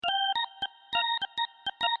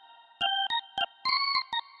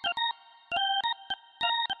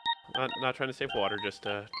Not trying to save water. Just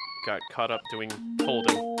got caught up doing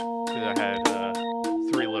folding because I had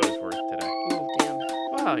 3 loads worth today. Ooh, damn.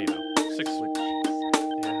 Well, you know, 6.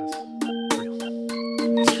 Yes. Real.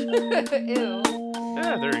 Ew.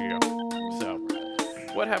 Yeah, there you go. So,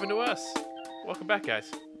 what happened to us? Welcome back,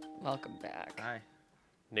 guys. Welcome back. Hi.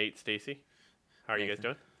 Nate, Stacy, how are you guys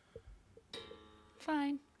doing?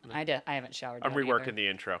 Fine. I haven't showered I'm yet reworking either. the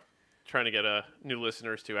intro, trying to get new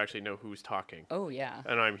listeners to actually know who's talking. Oh, yeah.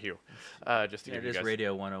 And I'm Hugh. Just to Yeah, give it you is guys.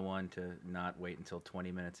 Radio 101 to not wait until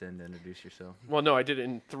 20 minutes in to introduce yourself. Well, no, I did it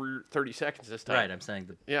in 30 seconds this time. Right, I'm saying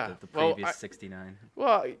the Well, previous 69.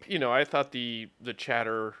 Well, you know, I thought the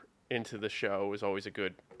chatter into the show was always a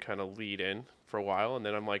good kind of lead in for a while, and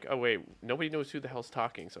then I'm like, oh wait, nobody knows who the hell's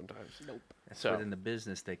talking sometimes. Nope. That's So- what in the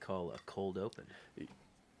business they call a cold open.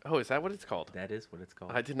 Oh, is that what it's called? That is what it's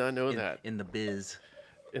called. I did not know that. In the biz.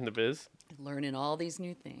 In the biz, Learning all these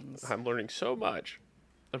new things. I'm learning so much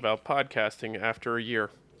about podcasting after a year.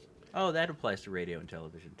 Oh, that applies to radio and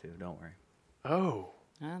television too. Don't worry. Oh,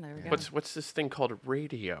 Oh, there we go. what's this thing called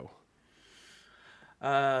radio?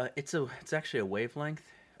 It's actually a wavelength.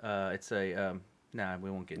 It's a nah,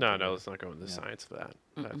 we won't get into No, it. let's not go into the science of that.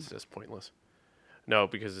 That's just pointless. No,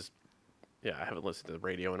 because I haven't listened to the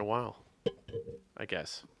radio in a while. I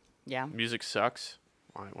guess Yeah. music sucks.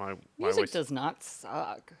 Why Music waste does not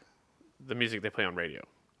suck. the music they play on radio?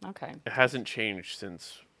 Okay. It hasn't changed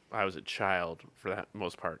since I was a child for that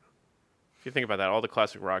most part. If you think about that, all the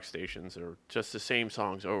classic rock stations are just the same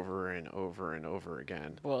songs over and over and over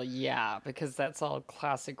again. Well, yeah, because that's all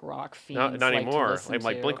classic rock fiends Not like to anymore. listen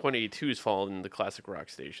Like to. Blink 182's fallen in the classic rock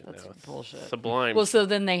station That's now. It's bullshit. Sublime. Well, so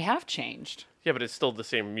then they have changed. Yeah, but it's still the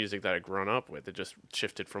same music that I'd grown up with. It just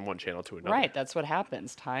shifted from one channel to another. Right, that's what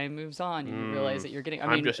happens. Time moves on. You realize that you're getting. I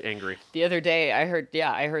I'm mean, just angry. the other day I heard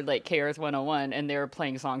like KRS 101, and they were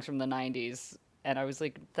playing songs from the '90s, and I was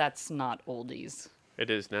like, that's not oldies, It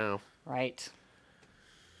is now. right?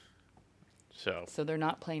 So So they're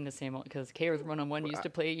not playing the same because KRS 101 used to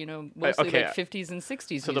play, mostly okay, like 50s and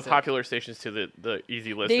 60s. So music. the popular stations to the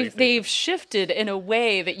easy listening They've shifted in a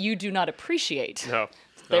way that you do not appreciate. No.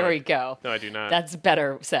 There No, we go. No, I do not. That's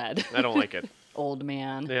better said. I don't like it. Old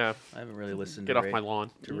man. Yeah. I haven't really listened Get to off my lawn.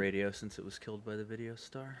 to radio since it was killed by the video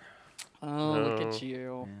star. Oh, look No. at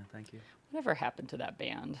you. Yeah, thank you. Whatever happened to that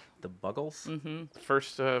band? The Buggles?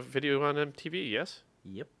 First video on MTV, yes?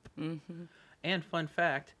 Yep. Mm-hmm. And fun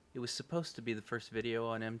fact, it was supposed to be the first video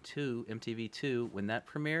on MTV2 when that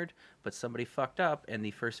premiered, but somebody fucked up, and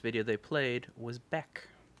the first video they played was Beck.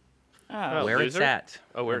 Oh, Where Loser? it's at.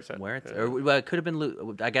 Oh, Where It's At. Where it's Yeah. or, well, it could have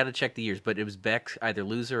been. I got to check the years, but it was Beck, either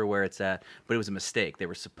Loser or Where It's At. But it was a mistake. They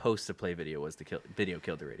were supposed to play video. Video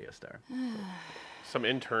killed the radio star. Some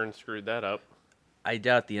intern screwed that up. I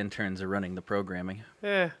doubt the interns are running the programming.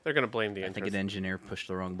 They're going to blame the I think interns. an engineer pushed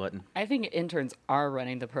the wrong button. I think interns are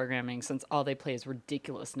running the programming since all they play is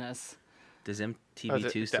ridiculousness. Does Oh,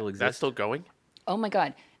 MTV2 still exist? That's still going? Oh my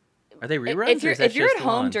god. Are they reruns? If or you're is that if you're just at the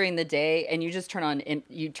home one? during the day and you just turn on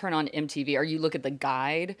MTV or you look at the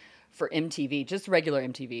guide for MTV, just regular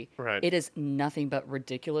MTV, Right. it is nothing but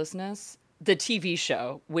ridiculousness. The TV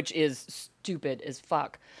show, which is stupid as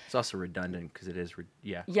fuck. It's also redundant because it is.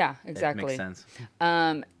 Yeah. Yeah, It exactly. makes sense.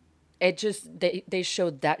 It just they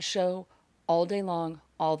showed that show all day long,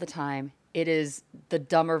 all the time. It is the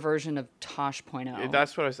dumber version of Tosh.0.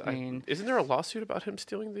 That's what I was. mean- Isn't there a lawsuit about him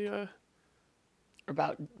stealing the?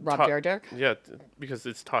 About Rob To- Dyrdek? Yeah, because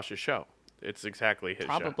it's Tosh's show. It's exactly his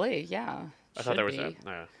show. Probably, yeah. I thought there was Should that. be.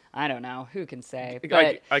 Yeah. I don't know. Who can say? I,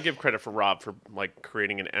 But I give credit for Rob for like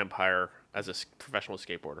creating an empire as a professional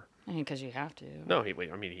skateboarder. I mean, because you have to. No, he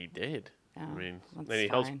did. Yeah, I mean, that's then he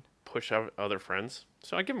helps fine. push out other friends.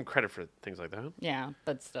 So I give him credit for things like that. Yeah,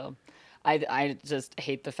 but still, I just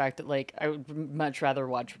hate the fact that like I would much rather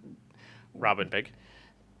watch. Robin Big.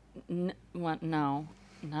 What? No,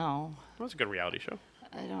 That was a good reality show.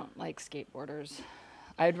 I don't like skateboarders.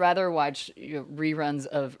 I'd rather watch reruns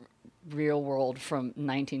of Real World from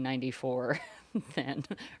 1994 than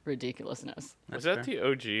ridiculousness. Was That's that the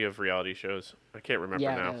OG of reality shows? I can't remember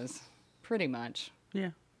Yeah, now. it is. Pretty much. Yeah.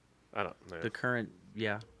 I don't know. The current.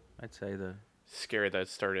 Yeah. I'd say the. Scary that it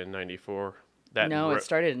started in '94. That No, it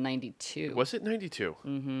started in 92. Was it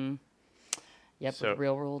 '92? Yep, so, with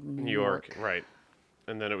Real World New York, right?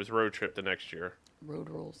 And then it was Road Trip the next year. Road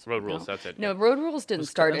Rules. Road Rules, No. that's it. No, Road Rules didn't was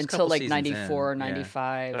a start couple until like seasons in, 94 or yeah.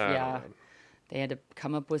 95. I Yeah. don't know. They had to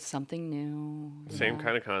come up with something new. Same Yeah.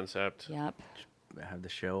 kind of concept. Yep. Have the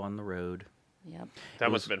show on the road. Yep. That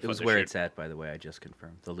It must have been It fun was to Where shoot. It's At, by the way. I just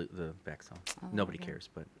confirmed the back song. Nobody cares,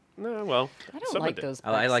 but No, well, I don't someone like did. those.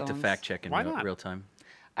 I back like to songs. fact check in Why not? real time.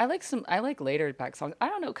 I like later back songs. I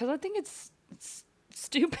don't know because I think it's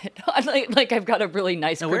stupid. like I've got a really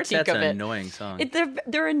nice No, Where It's critique At's of an it. annoying song.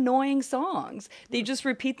 They're annoying songs. They just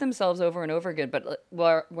repeat themselves over and over again. But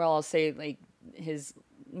well, I'll say like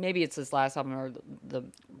maybe it's his last album or the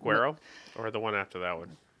Guero, or the one after that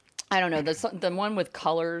one. I don't know, the one with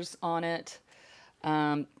Colors on it.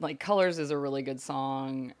 Like Colors is a really good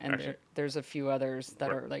song, and Actually, there's a few others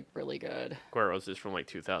that are like really good. Guero's is from like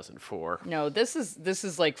 2004. No, this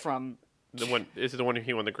is like from. The one is the one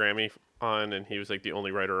he won the Grammy on, and he was like the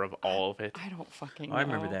only writer of all of it. I don't fucking Oh, know. I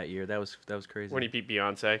remember that year. That was crazy. When he beat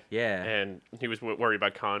Beyonce. Yeah. And he was worried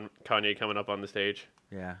about Kanye coming up on the stage.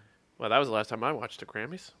 Yeah. Well, that was the last time I watched the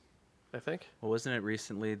Grammys, I think. Well, wasn't it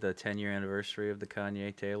recently the 10-year anniversary of the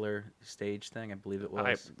Kanye Taylor stage thing? I believe it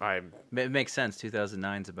was. It makes sense.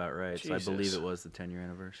 2009's about right. Jesus. So I believe it was the 10-year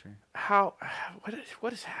anniversary.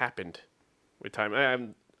 What has happened with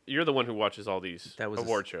time? You're the one who watches all these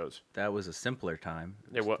award shows. That was a simpler time.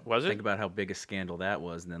 Was it? Think about how big a scandal that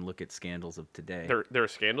was, and then look at scandals of today. There are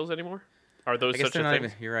scandals anymore? Are those I guess such they're a not thing?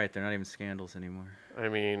 even. You're right. They're not even scandals anymore. I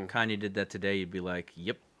mean, Kanye did that today. You'd be like,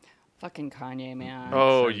 "Yep." Fucking Kanye, man.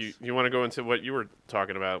 oh, sense. you want to go into what you were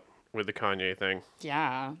talking about with the Kanye thing?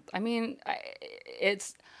 Yeah, I mean,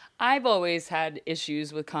 I've always had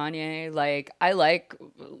issues with Kanye. Like, I like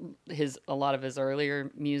a lot of his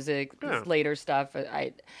earlier music, Yeah. his later stuff.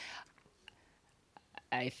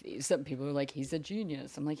 Some people are like, he's a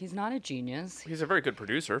genius. I'm like, he's not a genius. He's a very good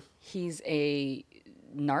producer. He's a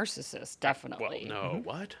narcissist, definitely. Well, no,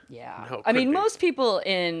 what? Yeah. No, I mean, couldn't be. most people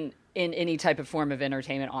in any type of form of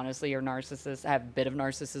entertainment, honestly, are narcissists, have a bit of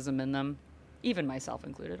narcissism in them. Even myself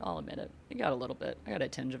included. I'll admit it. I got a little bit. I got a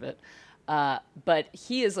tinge of it. But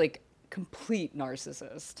he is like complete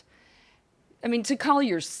narcissist. I mean, to call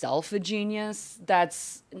yourself a genius,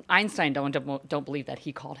 that's Einstein don't believe that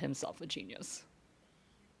he called himself a genius.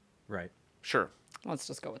 Right. Sure. Let's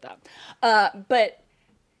just go with that. But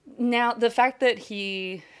now the fact that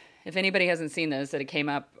if anybody hasn't seen this, that it came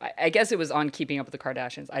up, I guess it was on Keeping Up with the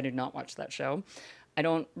Kardashians. I did not watch that show. I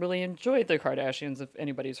don't really enjoy the Kardashians, if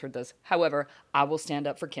anybody's heard this. However, I will stand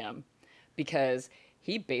up for Kim because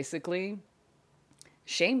he basically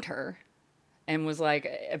shamed her and was like,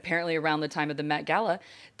 apparently around the time of the Met Gala,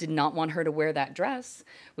 did not want her to wear that dress,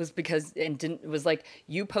 was like,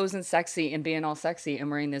 you posing sexy and being all sexy and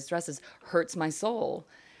wearing these dresses hurts my soul.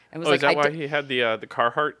 And was Is that why he had the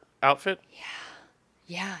Carhartt outfit?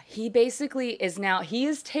 Yeah, he basically he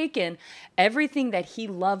has taken everything that he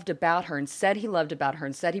loved about her and said he loved about her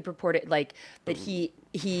and said he purported like that he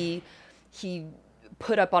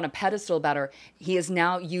put up on a pedestal about her. He is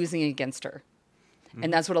now using against her.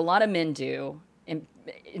 And that's what a lot of men do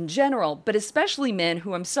in general, but especially men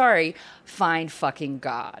who, I'm sorry, find fucking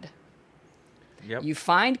God. Yep. You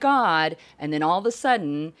find God, and then all of a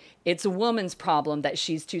sudden, it's a woman's problem that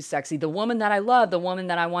she's too sexy. The woman that I love, the woman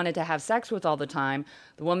that I wanted to have sex with all the time,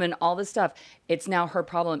 the woman, all this stuff, it's now her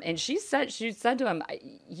problem. And she said to him,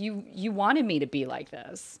 you wanted me to be like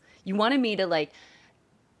this. You wanted me to like,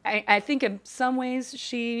 I think in some ways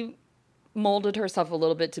she molded herself a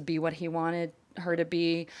little bit to be what he wanted her to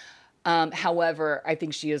be. However, I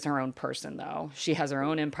think she is her own person, though. She has her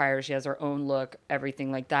own empire. She has her own look,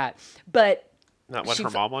 everything like that. But Not what her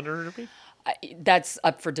mom wanted her to be? that's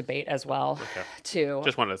up for debate as well, too.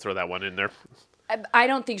 Just wanted to throw that one in there. I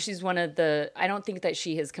don't think she's I don't think that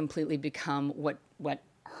she has completely become what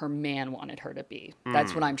her man wanted her to be.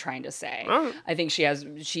 That's what I'm trying to say. Right. I think she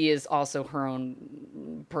is also her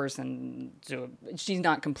own person. She's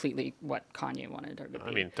not completely what Kanye wanted her to be.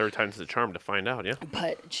 I mean, third time's the charm to find out, yeah?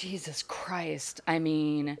 But Jesus Christ, I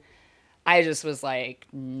mean, I just was like,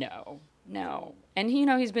 no. And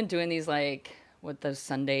he's been doing these like those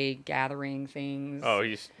Sunday gathering things. Oh,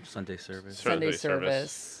 he's Sunday service. Sunday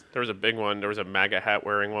service. There was a big one. There was a MAGA hat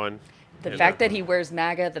wearing one. The fact that he wears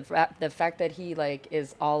MAGA, the fact that he like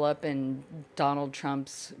is all up in Donald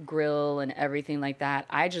Trump's grill and everything like that,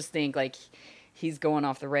 I just think like he's going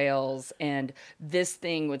off the rails. And this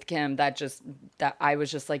thing with Kim, that I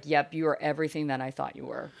was just like, yep, you are everything that I thought you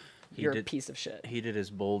were. You're a piece of shit. He did his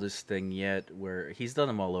boldest thing yet, where he's done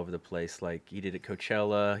them all over the place. Like he did at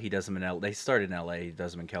Coachella. He does them in L. They started in L.A. He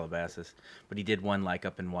does them in Calabasas, but he did one like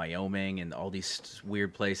up in Wyoming and all these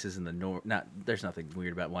weird places in the north. There's nothing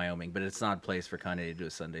weird about Wyoming, but it's not a place for Kanye to do a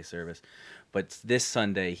Sunday service. But this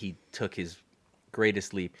Sunday, he took his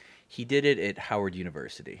greatest leap. He did it at Howard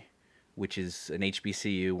University, which is an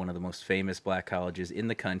HBCU, one of the most famous black colleges in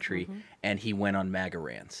the country, and he went on MAGA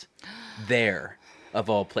rants there. Of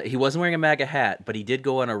all he wasn't wearing a MAGA hat, but he did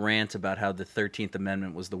go on a rant about how the 13th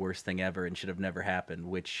Amendment was the worst thing ever and should have never happened,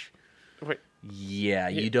 which... Wait, Yeah,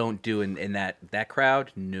 you don't do in that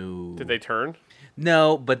crowd. No. Did they turn?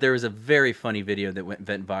 No, but there was a very funny video that went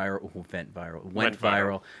Went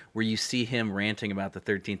viral. where you see him ranting about the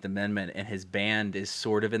 13th Amendment, and his band is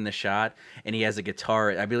sort of in the shot, and he has a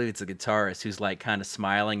guitar. I believe it's a guitarist who's like kind of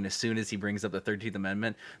smiling. And as soon as he brings up the 13th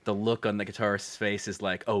Amendment, the look on the guitarist's face is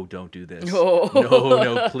like, "Oh, don't do this! Oh.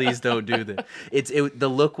 No, please don't do this." The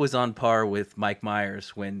look was on par with Mike Myers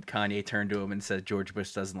when Kanye turned to him and said George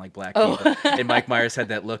Bush doesn't like black people, and Mike Myers had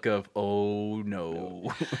that look of, "Oh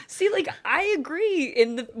no." See, like I agree.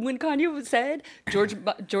 When Kanye said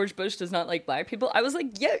George Bush does not like black people, I was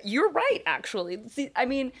like, yeah, you're right. Actually, see, I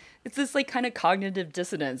mean, it's this like kind of cognitive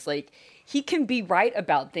dissonance. Like he can be right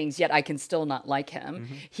about things, yet I can still not like him.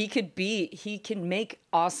 Mm-hmm. He can make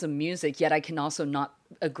awesome music, yet I can also not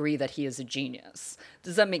agree that he is a genius.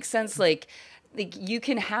 Does that make sense? Like you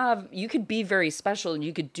could be very special and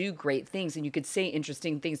you could do great things and you could say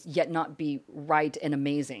interesting things, yet not be right and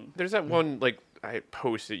amazing. There's that one like I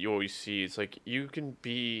post that you always see. It's like you can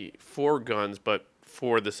be for guns, but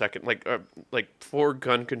for the second, like for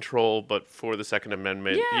gun control, but for the Second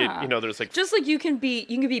Amendment. Yeah. You know, there's like just like you can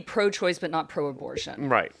be pro-choice but not pro-abortion.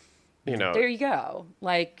 right. You know, There you go.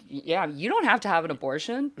 Like, yeah, you don't have to have an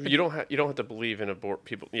abortion. you don't have to believe in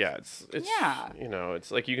people. Yeah, it's Yeah. You know, it's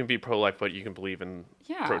like you can be pro-life, but you can believe in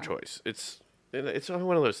Yeah. pro-choice. It's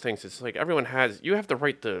one of those things. It's like you have the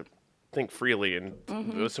right to think freely, and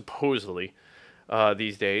Mm-hmm. supposedly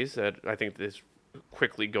these days that I think is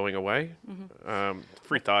quickly going away. Mm-hmm.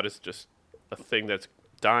 Free thought is just a thing that's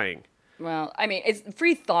dying. Well, I mean,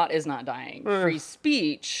 free thought is not dying. Free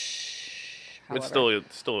speech, It's however.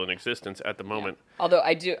 still in existence at the moment. Although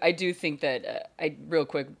I do think that real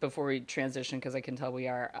quick before we transition, because I can tell we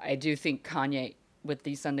are, I do think Kanye with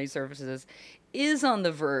these Sunday services is on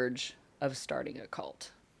the verge of starting a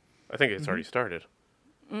cult, I think it's Mm-hmm. already started.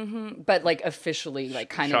 but like officially, like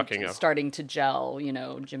kind Shocking, of yeah. starting to gel,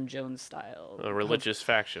 Jim Jones style. A religious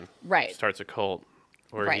faction Right. starts a cult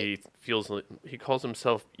where Right. he feels he calls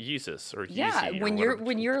himself Jesus or Yeah, Yeezy or when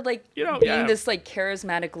whatever. you're like being yeah. this like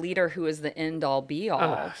charismatic leader who is the end all be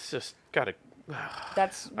all. It's just gotta.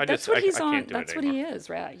 That's I that's just- what I- he's I on. can't do it That's what he anymore. is,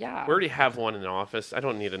 right? Yeah. We already have one in the office. I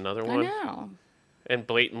don't need another I one. know. And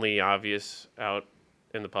blatantly obvious out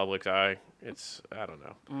in the public's eye. It's I don't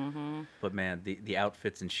know. But man, the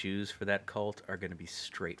outfits and shoes for that cult are going to be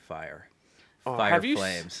straight fire. Oh, Fire have you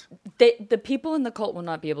flames. The people in the cult will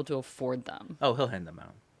not be able to afford them. Oh, he'll hand them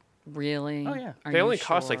out. Really? Oh, yeah. Are They you only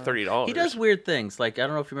cost like sure? $30. He does weird things. Like, I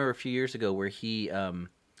don't know if you remember a few years ago where he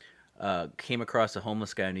came across a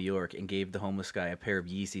homeless guy in New York and gave the homeless guy a pair of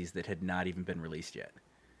Yeezys that had not even been released yet.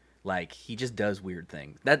 Like, he just does weird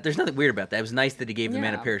things. There's nothing weird about that. It was nice that he gave the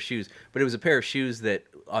man a Yeah. pair of shoes, but it was a pair of shoes that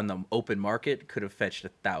on the open market could have fetched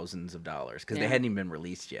thousands of dollars because Yeah. they hadn't even been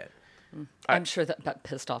released yet. I'm sure that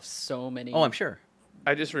pissed off so many. Oh, I'm sure.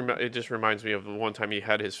 I just it just reminds me of the one time he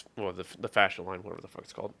had his the fashion line, whatever the fuck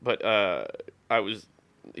it's called. But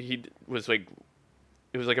he was like,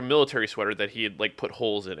 it was like a military sweater that he had like put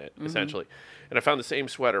holes in it essentially, and I found the same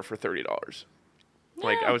sweater for $30.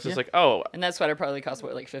 Like I was just like, oh, And that sweater probably cost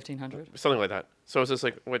what, like $1,500? something like that. So I was just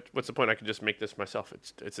like, what's the point? I could just make this myself.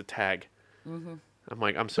 It's a tag. I'm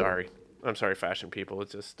like, I'm sorry, fashion people.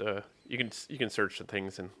 It's just you can search the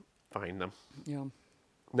things and find them. Yeah.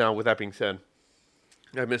 Now, with that being said,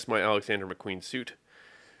 I missed my Alexander McQueen suit.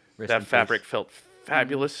 Rest in That peace. fabric felt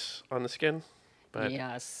fabulous on the skin, but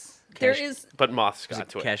Yes. Cash- There is. but moths Was got it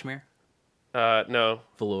to it. cashmere? No,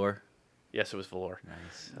 Velour? yes, it was velour.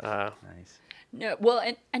 Nice. Nice. No, well,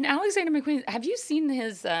 and Alexander McQueen. Have you seen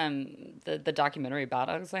his the documentary about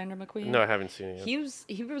Alexander McQueen? No, I haven't seen it yet.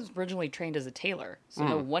 He was originally trained as a tailor, so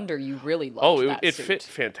no wonder you really loved Oh, that it suit. fit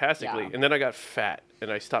fantastically. Yeah. And then I got fat and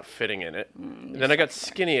I stopped fitting in it. And then I got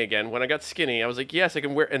skinny again. When I got skinny, I was like, yes, I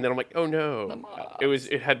can wear. And then I'm like, oh no,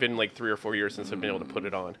 it had been like 3 or 4 years since I've been able to put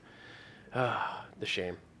it on. Ah, the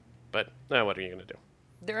shame. But what are you gonna do?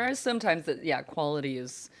 There are some times that quality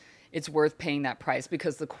is. It's worth paying that price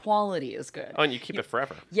because the quality is good. Oh, and you keep it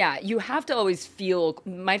forever. Yeah, you have to always feel.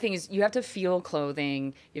 My thing is, you have to feel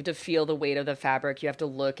clothing. You have to feel the weight of the fabric. You have to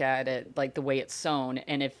look at it like the way it's sewn,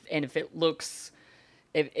 and if it looks,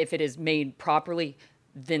 if it is made properly,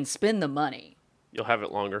 then spend the money. You'll have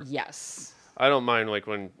it longer. Yes. I don't mind like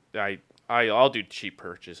when I'll do cheap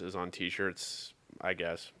purchases on T-shirts. I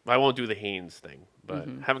guess I won't do the Hanes thing, but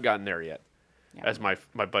haven't gotten there yet. Yeah. As my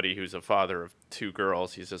buddy who's a father of 2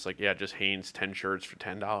 girls, he's just like, yeah, just Hanes 10 shirts for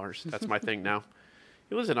 $10. That's my thing now.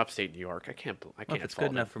 He lives in upstate New York. I can't. Well, if it's good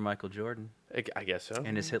fault enough him. for Michael Jordan I guess so.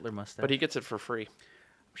 and his Hitler mustache. But he gets it for free.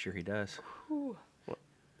 I'm sure he does.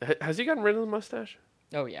 Has he gotten rid of the mustache?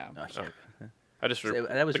 Oh yeah. Oh, yeah. I just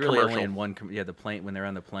That was the really only commercial. in one. The plane when they're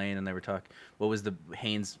on the plane and they were talking. What was the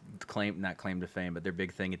Hanes not claim to fame, but their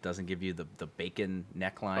big thing? It doesn't give you the bacon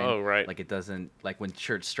neckline. Oh, right. Like it doesn't when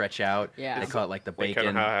shirts stretch out. Yeah. They call it like the Like kind bacon.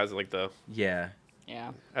 of how it has like the. Yeah.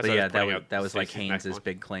 Yeah. as But I yeah, was pointing that out, was like Stacey's Haynes' neckline.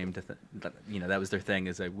 big claim to, that was their thing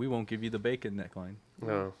is like we won't give you the bacon neckline.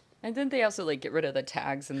 No. And didn't they also like get rid of the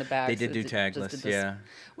tags in the back? They did do tagless, yeah.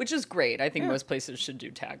 Which is great. I think most places should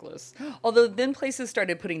do tagless. Although then places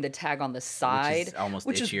started putting the tag on the side, almost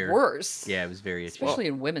which is itchier. worse. Yeah, it was very itchy. Especially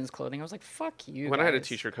in women's clothing. I was like, fuck you. When I had a guys.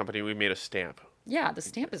 t-shirt company, we made a stamp, Yeah, the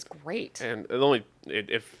stamp is great. and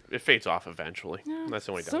it fades off eventually. That's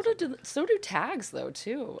the only So downside. so do tags though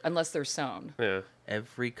too, unless they're sewn. Yeah.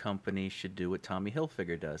 Every company should do what Tommy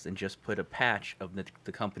Hilfiger does and just put a patch of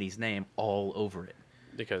the company's name all over it.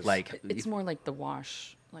 Because Like It's more like the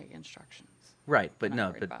wash like instructions. right, but I'm no,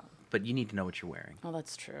 not worried about. but you need to know what you're wearing. Oh,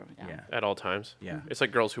 that's true. Yeah. Yeah. at all times. Yeah. It's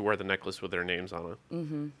like girls who wear the necklace with their names on it.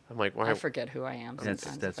 Mm-hmm. I'm like, why? I forget who I am That's-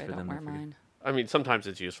 sometimes that's if I for don't them to wear forget. mine. I mean, sometimes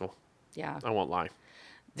it's useful. Yeah. I won't lie.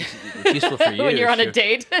 It's useful for you. When you're on a sure.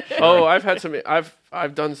 date. Oh, I've had some.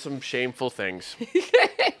 I've done some shameful things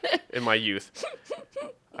in my youth.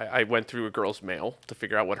 I went through a girl's mail to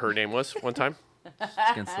figure out what her name was one time. It's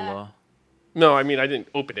against the law. No, I mean I didn't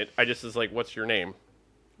open it. I just was like, "What's your name?"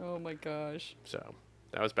 Oh my gosh. So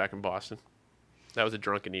that was back in Boston. That was a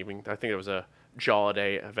drunken evening. I think it was a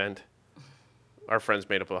holiday event. Our friends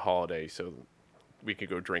made up a holiday so we could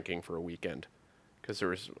go drinking for a weekend because there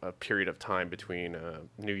was a period of time between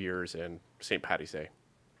New Year's and St. Patty's Day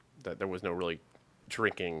that there was no really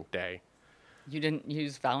drinking day. You didn't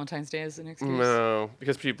use Valentine's Day as an excuse? No,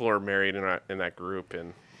 because people are married in that group,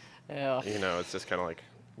 and Ugh. it's just kind of like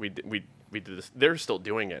we did this. They're still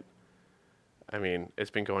doing it. I mean,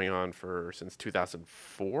 it's been going on since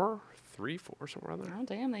 2004, 4, somewhere around there. Oh,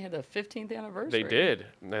 damn. They had the 15th anniversary. They did,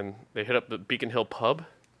 and then they hit up the Beacon Hill Pub,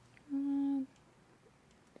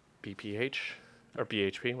 BPH or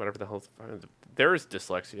BHP, whatever the hell. There is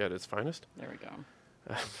dyslexia at its finest. There we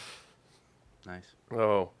go. Nice.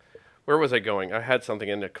 Oh, where was I going? I had something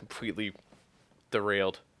and it completely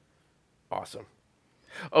derailed. Awesome.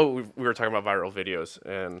 Oh, we were talking about viral videos,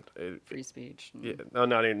 and Free speech. yeah,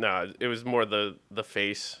 no. It was more the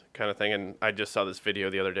face kind of thing, and I just saw this video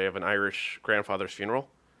the other day of an Irish grandfather's funeral.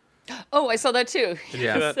 Oh, I saw that too.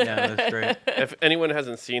 Yeah, yeah, that's great. If anyone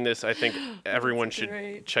hasn't seen this, I think everyone should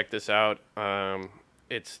great. check this out.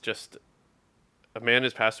 It's just a man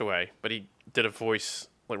has passed away, but he did a voice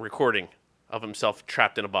recording of himself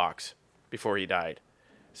trapped in a box before he died.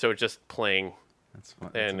 So it's just playing, That's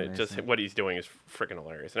fun. and That's it just amazing. what he's doing is freaking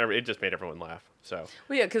hilarious, and it just made everyone laugh. So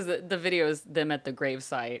Well, yeah, because the video is them at the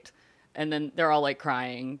gravesite, and then they're all like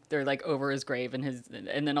crying. They're like over his grave, and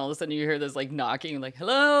then all of a sudden you hear this like knocking, like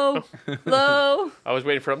hello, hello, I was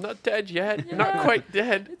waiting for him. Not dead yet. You're not quite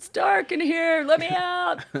dead. it's dark in here. Let me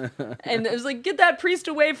out. And it was like, get that priest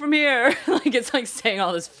away from here. Like it's like saying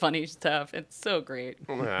all this funny stuff. It's so great.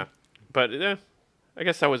 Yeah. But I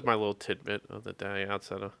guess that was my little tidbit of the day.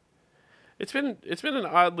 Outside of, it's been an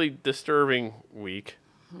oddly disturbing week,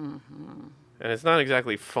 and it's not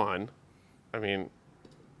exactly fun. I mean,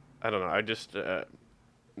 I don't know. I just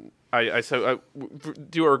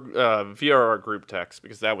do our via our group text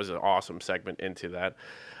because that was an awesome segment into that.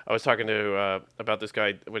 I was talking to about this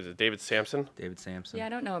guy. What is it, David Sampson? David Sampson. Yeah, I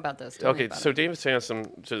don't know about this. Tell me Okay, about so it. David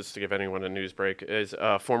Sampson, just to give anyone a news break, is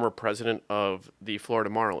a former president of the Florida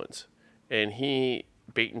Marlins, and he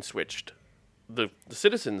bait and switched the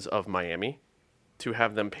citizens of Miami to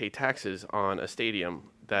have them pay taxes on a stadium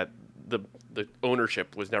that the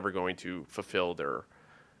ownership was never going to fulfill their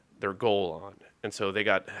goal on, and so they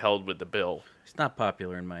got held with the bill. He's not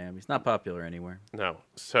popular in Miami. He's not popular anywhere. No,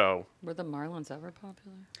 so Were the Marlins ever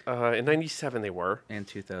popular? in '97 they were. And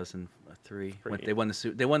 2003, when they won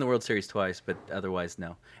they won the World Series twice, but otherwise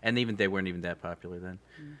no. And even they weren't even that popular then.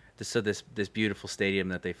 So this beautiful stadium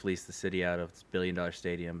that they fleeced the city out of, this $1 billion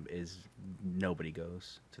stadium, is nobody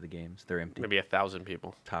goes to the games. They're empty. Maybe 1,000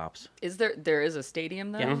 people. Tops. Is there is a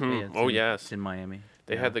stadium though? Yeah. Mhm. It's Oh, in- yes. It's in Miami.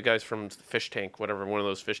 They Yeah. had the guys from Fish Tank, whatever, one of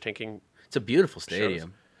those fish tanking. It's a beautiful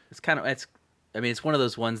stadium. I mean, it's one of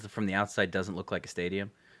those ones that from the outside doesn't look like a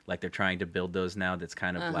stadium. Like they're trying to build those now. That's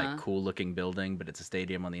kind of like cool looking building, but it's a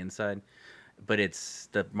stadium on the inside. But it's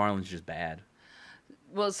the Marlins just bad.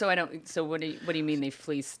 Well, so I don't. So what do you mean they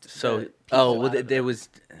fleeced? So the people out of there it? was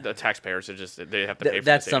The taxpayers are just they have to pay for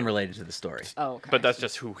that's the stadium. unrelated to the story. Oh, okay. But that's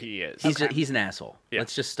just who he is. He's an asshole. Yeah.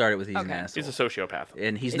 Let's just start it with he's an Okay. asshole. He's a sociopath.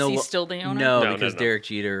 And he's Is no he lo- still the owner? No, No, because no. Derek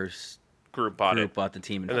Jeter's Group bought group it, bought the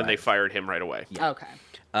team, and then they fired him right away. Okay.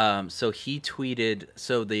 So he tweeted.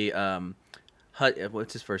 So the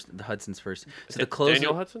what's his first? The Hudson's first. So the closer,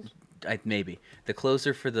 Daniel Hudson. maybe the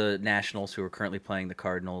closer for the Nationals, who are currently playing the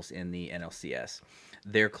Cardinals in the NLCS.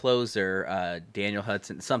 Their closer, Daniel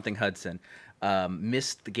Hudson,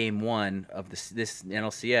 missed the game one of this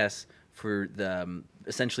NLCS for the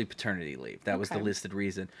essentially paternity leave. That was the Okay. listed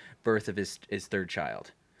reason, birth of his third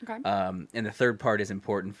child. Okay. And the third part is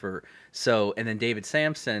important and then David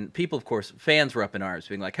Sampson, people, of course, fans were up in arms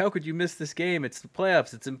being like, how could you miss this game? It's the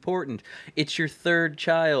playoffs. It's important. It's your third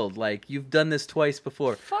child. Like, you've done this twice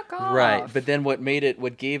before. Fuck off. Right. But then what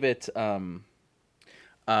gave it, not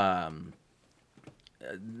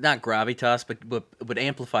gravitas, but what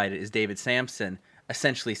amplified it is David Sampson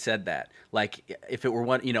essentially said that. Like, if it were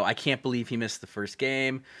one, I can't believe he missed the first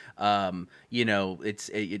game. Obviously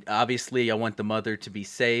I want the mother to be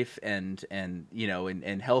safe and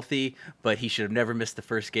healthy, but he should have never missed the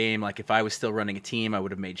first game. Like, if I was still running a team, I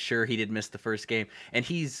would have made sure he didn't miss the first game. And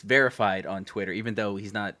he's verified on Twitter, even though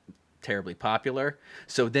he's not terribly popular.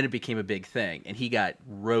 So then it became a big thing, and he got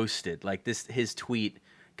roasted. Like, his tweet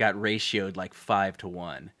got ratioed like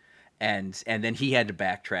 5-1. And then he had to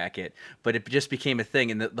backtrack it, but it just became a thing,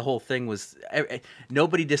 and the whole thing was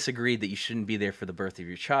nobody disagreed that you shouldn't be there for the birth of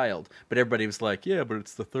your child, but everybody was like, yeah, but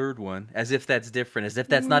it's the third one, as if that's different, as if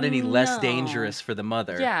that's not any less dangerous for the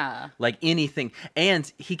mother. Yeah. Like anything.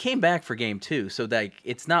 And he came back for game 2, so like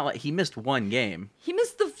it's not like he missed one game. He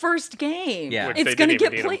missed the first game. Yeah. Which It's they gonna didn't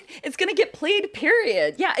get even need played. It's gonna get played.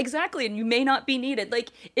 Period. Yeah, exactly. And you may not be needed. Like,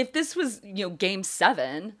 if this was game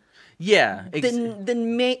 7. Yeah.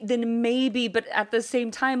 Then maybe, but at the same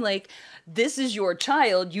time, like, this is your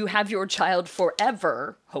child. You have your child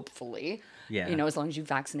forever, hopefully. Yeah. As long as you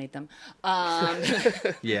vaccinate them.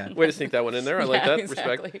 Yeah. Way to sneak that one in there. I like Yeah, that.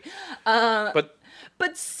 exactly. Respect.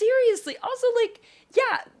 But seriously, also,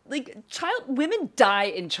 women die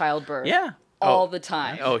in childbirth. Yeah. All the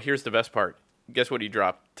time. Oh, here's the best part. Guess what he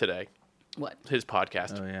dropped today? What? His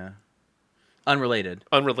podcast. Oh yeah. Unrelated.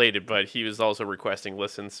 Unrelated, but he was also requesting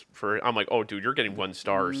listens for. I'm like, oh, dude, you're getting 1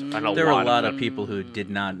 stars. And There were a lot of of people who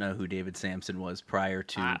did not know who David Sampson was prior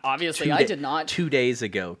to. Obviously, I did not. 2 days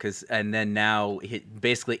ago, and then now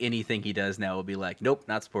basically anything he does now will be like, nope,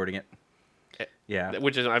 not supporting it. Yeah,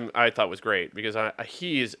 which is I thought was great because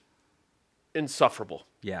he is insufferable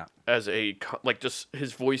yeah. as just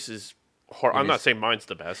his voice is. I'm not saying mine's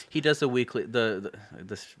the best. He does a weekly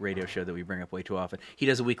this radio show that we bring up way too often. He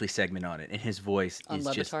does a weekly segment on it, and his voice On is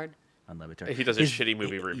just Levitard? on Levitard. He does a shitty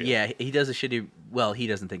movie review. Yeah, he does a shitty. Well, he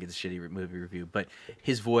doesn't think it's a shitty movie review, but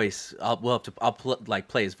his voice. I'll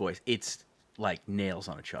play his voice. It's like nails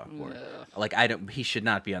on a chalkboard. Ugh. Like, he should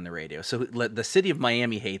not be on the radio. So the city of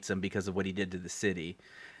Miami hates him because of what he did to the city.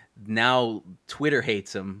 Now Twitter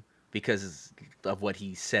hates him because of what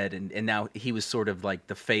he said, and now he was sort of like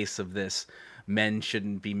the face of this. Men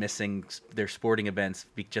shouldn't be missing their sporting events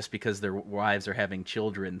just because their wives are having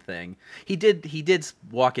children thing. He did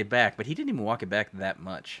walk it back, but he didn't even walk it back that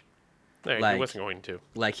much. He like- wasn't going to.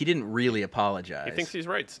 Like, he didn't really apologize. He thinks he's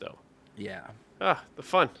right still. Yeah. The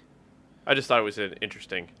fun. I just thought it was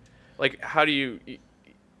interesting. Like, how do you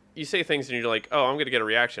say things and you're like, oh, I'm going to get a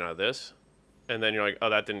reaction out of this. And then you're like, oh,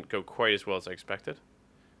 that didn't go quite as well as I expected.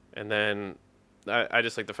 And then I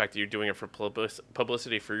just like the fact that you're doing it for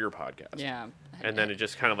publicity for your podcast. Yeah. And then it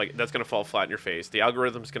just kind of like, that's going to fall flat in your face. The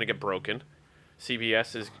algorithm's going to get broken.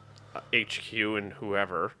 CBS's HQ and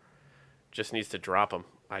whoever just needs to drop them.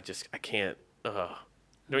 I can't.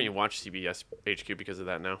 Don't you watch CBS HQ because of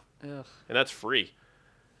that now? Ugh. And that's free.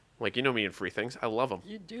 Like, me and free things. I love them.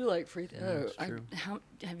 You do like free. that's true.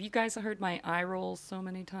 Have you guys heard my eye roll so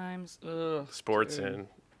many times? Ugh. Sports dude. and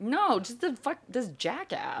No, just this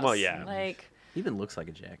jackass. Well, yeah. Like, He even looks like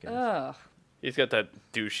a jackass. ugh. he's got that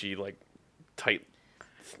douchey, like, tight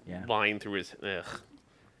Yeah. line through his. Ugh.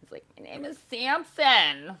 He's like, my name is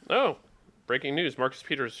Samson. Oh, breaking news: Marcus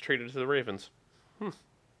Peters traded to the Ravens. Oh,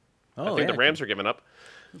 I think yeah. the Rams are giving up.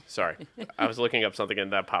 Sorry, I was looking up something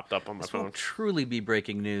and that popped up on my This will phone. truly be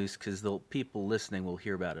breaking news because the people listening will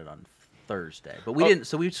hear about it on Thursday. But we didn't,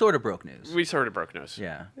 so we sort of broke news. We sort of broke news.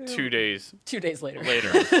 Yeah. 2 days 2 days later.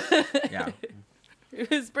 later. Yeah. It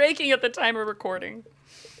was breaking at the time of recording.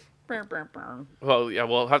 Brr, brr, brr. Well, yeah,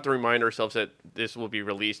 we'll have to remind ourselves that this will be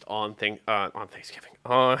released on Thanksgiving.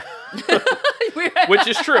 Which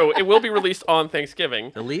is true. It will be released on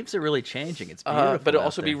Thanksgiving. The leaves are really changing. It's beautiful. But it'll out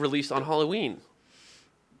also be there. released on Halloween.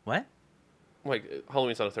 What? Like,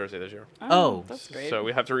 Halloween's on a Thursday this year. Oh. That's great. So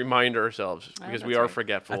we have to remind ourselves because we that's are right.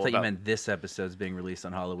 forgetful I thought about. you meant this episode's being released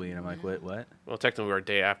on Halloween. I'm like, what? Well, technically, we're a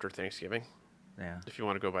day after Thanksgiving. Yeah. If you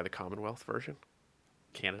want to go by the Commonwealth version,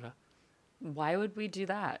 Canada. Why would we do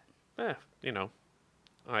that?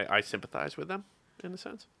 I sympathize with them in a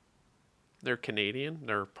sense. They're Canadian.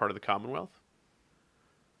 They're part of the Commonwealth.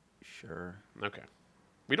 Sure. Okay.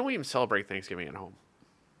 We don't even celebrate Thanksgiving at home.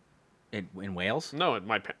 In Wales? No, at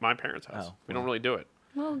my parents' house. Oh, We don't really do it.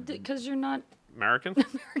 Well, because you're not American?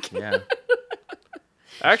 American. Yeah.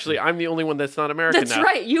 Actually, I'm the only one that's not American That's now.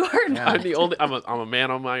 right. You are not. I'm the only. I'm a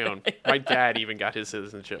man on my own. My dad even got his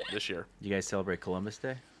citizenship this year. You guys celebrate Columbus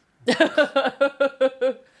Day?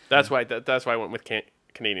 That's why. That's why I went with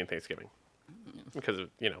Canadian Thanksgiving, because of,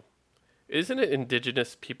 isn't it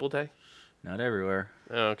Indigenous People Day? Not everywhere.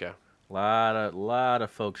 Oh, okay. Lot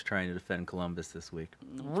of folks trying to defend Columbus this week.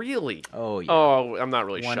 Really? Oh yeah. Oh, I'm not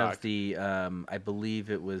really One shocked. of the I believe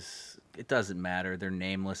it doesn't matter. They're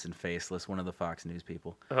nameless and faceless. One of the Fox News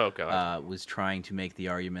people Oh god. was trying to make the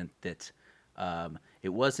argument that it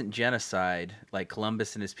wasn't genocide. Like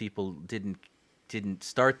Columbus and his people didn't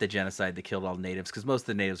start the genocide that killed all natives, because most of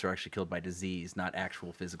the natives were actually killed by disease, not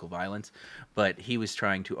actual physical violence. But he was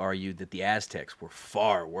trying to argue that the Aztecs were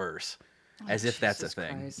far worse, as if that's a Jesus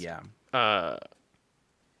thing. Christ. Yeah.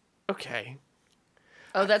 Okay.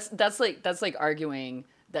 Oh, that's like arguing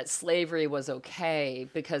that slavery was okay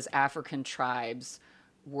because African tribes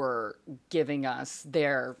were giving us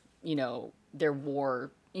their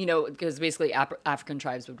war, because basically African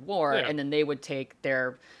tribes would war, Yeah. and then they would take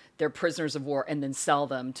their prisoners of war and then sell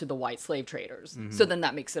them to the white slave traders. So then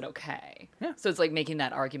that makes it okay. Yeah. So it's like making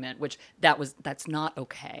that argument, which that's not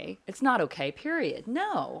okay. It's not okay, period.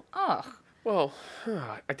 No. Ugh. Well,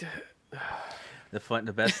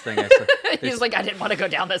 The best thing I saw. He's like, I didn't want to go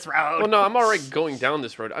down this road. well, no, I'm already going down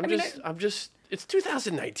this road. I'm mean, just. It's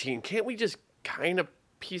 2019. Can't we just kind of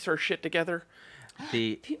piece our shit together?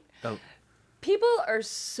 Oh, People are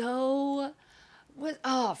so.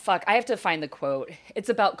 Oh, fuck. I have to find the quote. It's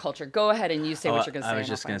about culture. Go ahead and you say what you're going to say. I was and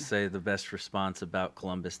just I'll going to find- say the best response about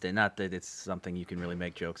Columbus Day. Not that it's something you can really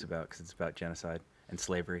make jokes about, because it's about genocide and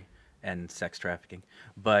slavery and sex trafficking.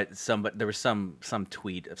 But there was some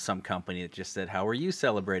tweet of some company that just said, "How are you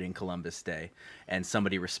celebrating Columbus Day?" And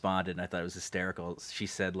somebody responded, and I thought it was hysterical. She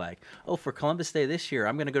said, like, "Oh, for Columbus Day this year,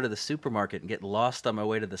 I'm going to go to the supermarket and get lost on my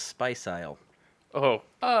way to the spice aisle." Oh,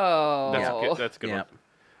 Oh. that's a good Yeah. one.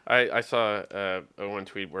 I saw one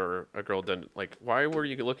tweet where a girl did, like, why were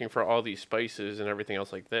you looking for all these spices and everything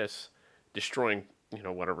else like this, destroying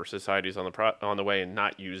whatever societies on the way, and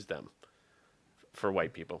not use them for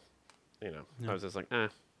white people. I was just like,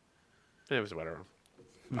 it was whatever.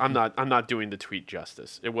 I'm not doing the tweet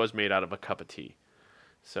justice. It was made out of a cup of tea,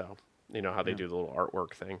 so you know how they do the little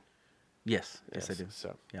artwork thing. Yes, I do.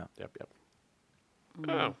 So Yeah. yep.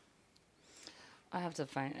 Oh, I have to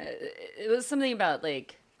find it was something about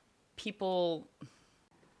like people.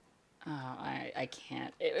 Oh, I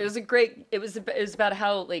can't. It was about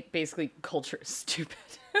how like basically culture is stupid.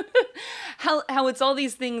 how it's all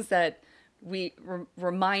these things that we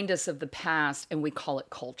remind us of the past and we call it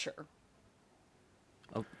culture.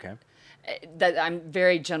 Okay. That I'm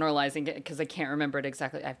very generalizing because I can't remember it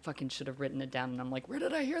exactly. I fucking should have written it down, and I'm like, where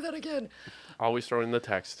did I hear that again? always throw in the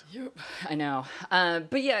text. Yep. I know.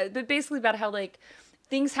 But basically about how like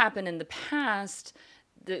things happen in the past,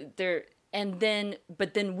 but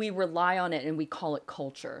then we rely on it and we call it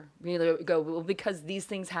culture. We go, well, because these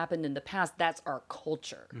things happened in the past, that's our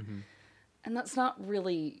culture. Mm-hmm. And that's not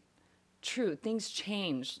really true. Things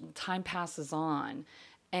change, time passes on,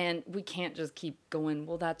 and we can't just keep going,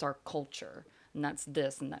 well, that's our culture, and that's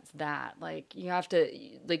this and that's that. Like we have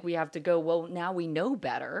to go, well, now we know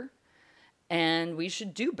better, and we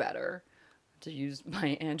should do better, to use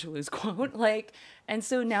Maya Angelou's quote. And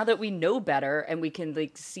so now that we know better and we can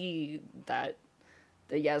see that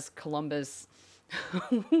yes, Columbus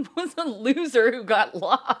was a loser who got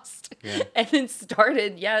lost and then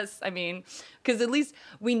started. Yes, I mean, because at least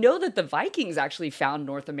we know that the Vikings actually found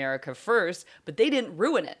North America first, but they didn't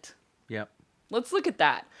ruin it. Yep. Let's look at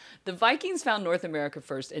that. The Vikings found North America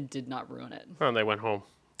first and did not ruin it. Oh, and they went home.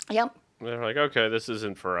 Yep. They're like, okay, this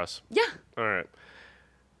isn't for us. Yeah. All right.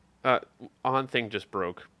 On thing just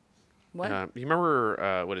broke. What? You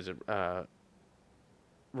remember what is it?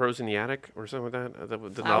 Rose in the Attic or something like that?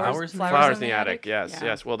 The Flowers- novel? Flowers in the Attic. Yes, Yeah.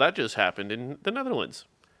 yes. Well, that just happened in the Netherlands,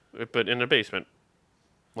 but in a basement.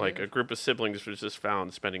 Like a group of siblings was just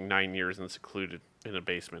found spending 9 years in secluded in a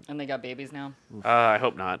basement. And they got babies now. I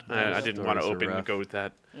hope not. I Those didn't want to stories are open and rough. go with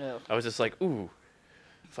that. Yeah. I was just like, ooh,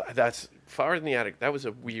 that's Flowers in the Attic. That was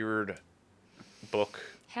a weird book.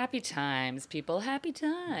 Happy times, people. Happy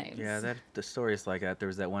times. Yeah, the story is like that. There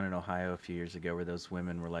was that one in Ohio a few years ago where those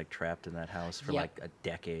women were like trapped in that house for Yep. like a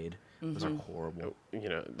decade. Those are horrible. You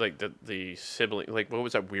know, like the sibling, like what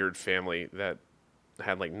was that weird family that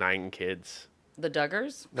had like 9 kids? The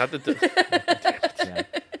Duggars. Not that Yeah.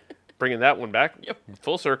 bringing that one back Yep.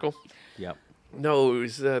 full circle. Yep. No, it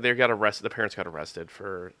was they got arrested. The parents got arrested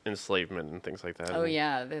for enslavement and things like that. Oh And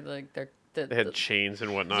yeah, they like they had chains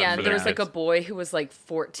and whatnot. yeah, for and there their was like a kids. boy who was like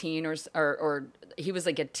 14 or he was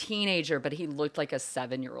like a teenager, but he looked like a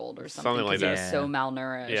 7-year-old or something. Something like 'cause he that. was so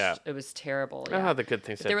malnourished. Yeah. It was terrible. Ah, Yeah. the good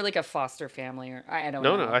things. But they were like a foster family, or I don't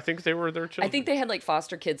No, know. no. I think they were their children. I think they had like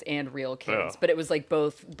foster kids and real kids, Oh. but it was like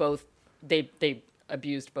both. They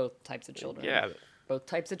abused both types of children. Yeah. Both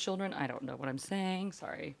types of children. I don't know what I'm saying.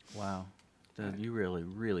 Sorry. Wow. Dude, you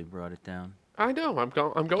really brought it down. I know.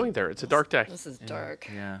 I'm going there. It's a dark day. This is dark.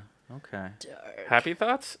 Yeah. Okay. Dark. Happy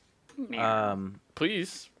thoughts,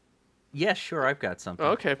 please. Yeah, sure. I've got something.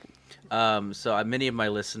 Okay. So many of our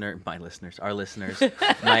listeners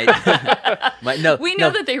might no. We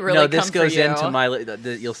know that they really no. This come for goes you. into my.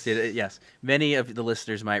 You'll see it. Yes, many of the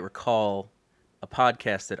listeners might recall a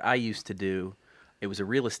podcast that I used to do. It was a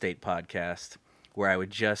real estate podcast where I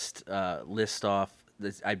would just list off.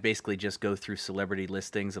 I'd basically just go through celebrity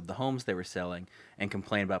listings of the homes they were selling and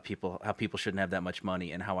complain about how people shouldn't have that much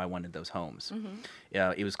money and how I wanted those homes.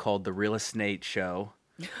 Mm-hmm. It was called The Real Estate Show,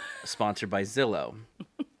 sponsored by Zillow.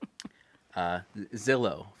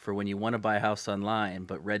 Zillow, for when you want to buy a house online,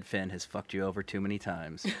 but Redfin has fucked you over too many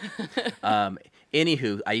times.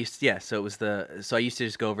 Anywho, I used to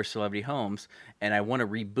just go over celebrity homes, and I want to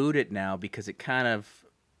reboot it now because it kind of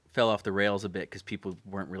fell off the rails a bit because people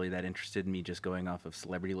weren't really that interested in me just going off of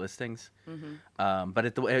celebrity listings. But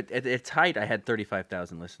at its height, I had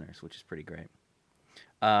 35,000 listeners, which is pretty great.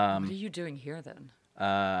 What are you doing here then?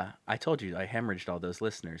 I told you I hemorrhaged all those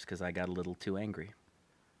listeners because I got a little too angry.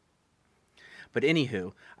 But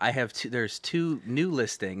anywho, there's two new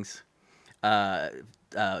listings that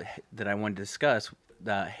I wanted to discuss.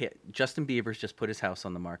 Justin Bieber's just put his house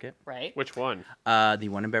on the market. Right. Which one? The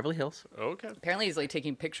one in Beverly Hills. Okay. Apparently, he's like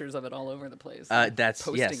taking pictures of it all over the place. That's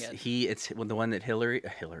posting yes. it. It's the one that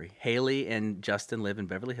Haley and Justin live in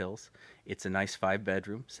Beverly Hills. It's a nice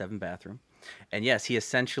 5-bedroom, 7-bathroom, and yes, he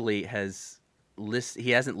essentially has he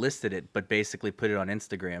hasn't listed it, but basically put it on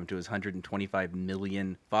Instagram to his 125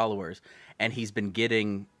 million followers, and he's been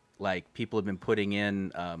getting people have been putting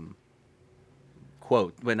in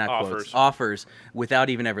offers without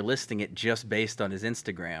even ever listing it, just based on his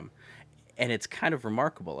Instagram. And it's kind of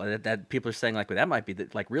remarkable that people are saying well, that might be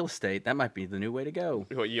real estate. That might be the new way to go.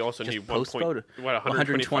 Well, you also Just need post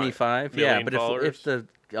 125 yeah, million but followers.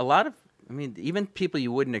 even people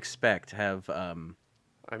you wouldn't expect have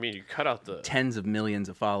I mean, you cut out the tens of millions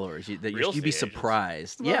of followers. You'd be Real estate agents.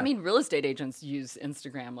 surprised. Well, yeah, I mean, real estate agents use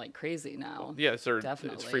Instagram like crazy now. yeah, it's free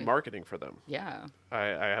Definitely. marketing for them. Yeah. I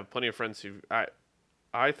have plenty of friends who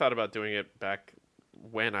I thought about doing it back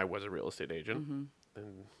when I was a real estate agent,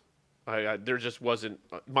 and I there just wasn't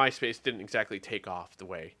MySpace didn't exactly take off the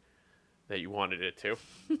way that you wanted it to.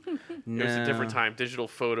 It was a different time. Digital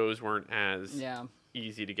photos weren't as Yeah.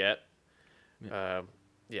 easy to get.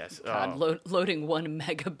 Yes. God, loading 1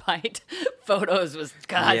 megabyte photos was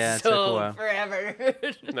Yeah, it took a so while. forever.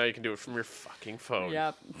 Now you can do it from your fucking phone.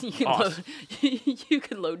 Yep. You can Awesome. you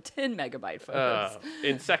can load 10 megabyte photos.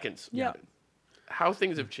 In seconds. Yeah. How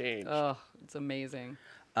things have changed. Oh, it's amazing.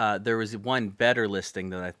 There was one better listing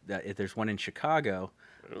there's one in Chicago.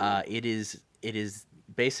 It is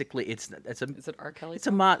basically it's a Is it R. Kelly? It's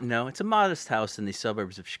a modest house in the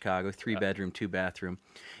suburbs of Chicago, 3-bedroom, 2-bathroom.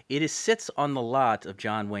 It sits on the lot of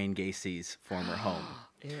John Wayne Gacy's former home.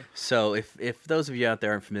 So if those of you out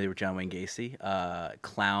there aren't familiar with John Wayne Gacy,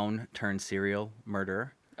 clown turned serial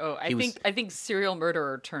murderer. Oh, I think serial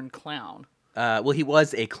murderer turned clown. Well, he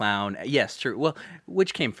was a clown. Yes, true. Well,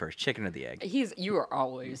 which came first, chicken or the egg? You are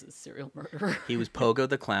always a serial murderer. He was Pogo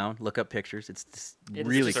the clown. Look up pictures. It's It is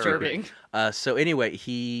really disturbing. creepy. So anyway,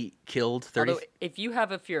 he killed 30. Although, if you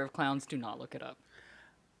have a fear of clowns, do not look it up.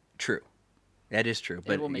 True, that is true.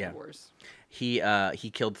 But It will make yeah, it worse. he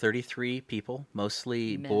killed 33 people,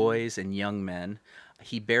 mostly Men. boys and young men.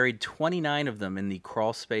 He buried 29 of them in the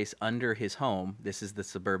crawl space under his home. This is the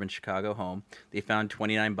suburban Chicago home. They found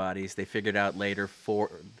 29 bodies. They figured out later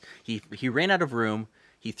he ran out of room.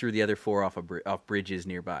 He threw the other 4 off bridges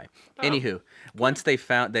nearby. Anywho, once they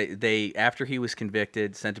found they after he was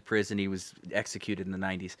convicted, sent to prison, he was executed in the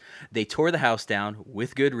 90s. They tore the house down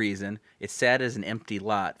with good reason. It sat as an empty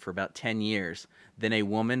lot for about 10 years. Then a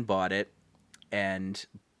woman bought it and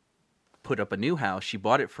put up a new house. She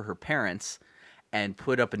bought it for her parents and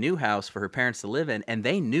put up a new house for her parents to live in, and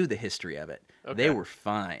they knew the history of it. Okay. They were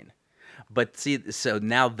fine. But see, so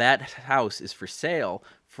now that house is for sale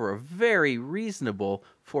for a very reasonable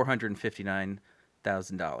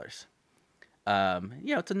 $459,000.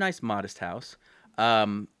 It's a nice, modest house.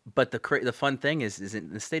 But the fun thing is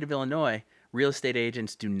in the state of Illinois, real estate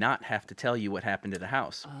agents do not have to tell you what happened to the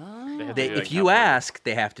house. They have to They, do that if in you California. ask,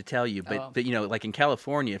 they have to tell you. But, Oh. but you know, like in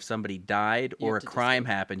California, if somebody died You or a have to crime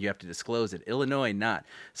disclose. happened, you have to disclose it. Illinois, not.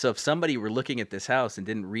 So if somebody were looking at this house and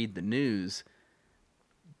didn't read the news,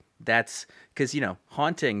 that's because, you know,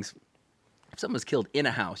 hauntings. If someone was killed in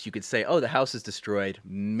a house, you could say, "Oh, the house is destroyed.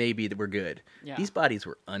 Maybe that we're good." Yeah. These bodies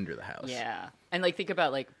were under the house. Yeah, and like think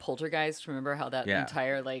about like Poltergeist. Remember how that Yeah.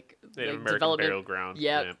 entire like Native like, American development. burial ground.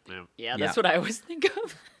 Yeah. Yeah. Yeah, that's Yeah. what I always think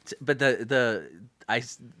of. But the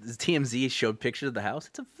TMZ showed pictures of the house.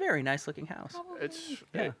 It's a very nice looking house.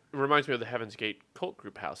 It reminds me of the Heaven's Gate cult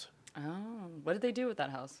group house. Oh, what did they do with that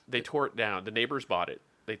house? They tore it down. The neighbors bought it.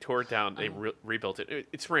 They tore it down. They rebuilt it.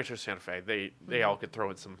 It's Rancho Santa Fe. They all could throw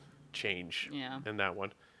in some change Yeah. in that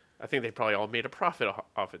one. I think they probably all made a profit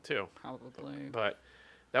off it too. Probably. But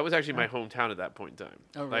that was actually my hometown at that point in time.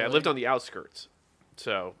 Oh, Like, I really? lived on the outskirts.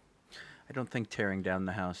 So I don't think tearing down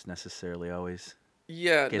the house necessarily always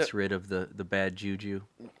yeah, gets rid of the bad juju.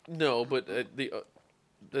 no, but the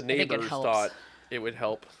it neighbors helps. thought it would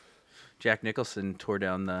help. Jack Nicholson tore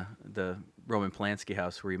down the Roman Polanski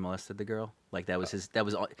house where he molested the girl. Like that was his. That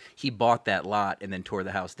was all, he bought that lot and then tore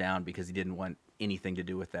the house down because he didn't want anything to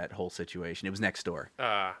do with that whole situation. It was next door.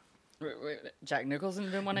 Wait, Jack Nicholson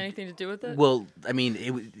didn't want anything to do with it. Well, I mean, it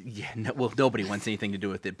was well, nobody wants anything to do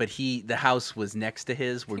with it. But the house was next to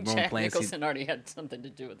his where Roman Jack Polanski. Nicholson already had something to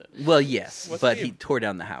do with it. Well, yes, What's but the- he tore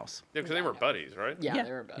down the house. Yeah, because they were buddies, right? Yeah, Yeah,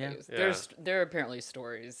 they were yeah. buddies. Yeah. There are apparently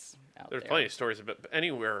stories out There's there. plenty of stories about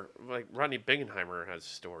anywhere. Like Rodney Bingenheimer has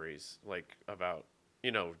stories like about the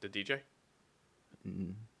DJ,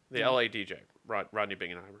 the LA DJ, Rodney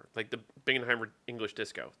Bingenheimer, like the Bingenheimer English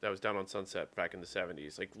disco that was down on Sunset back in the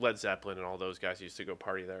 '70s. Like Led Zeppelin and all those guys used to go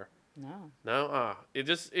party there. No. No, it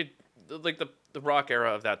like the rock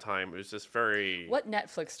era of that time. It was just very. What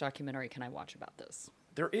Netflix documentary can I watch about this?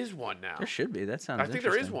 There is one now. There should be. That sounds. I think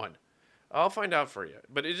there is interesting. one. I'll find out for you.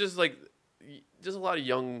 But it's just like, just a lot of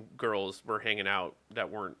young girls were hanging out that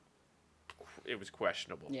weren't. It was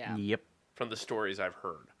questionable. Yeah. Yep. From the stories I've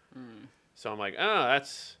heard. So I'm like,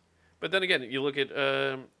 that's. But then again, you look at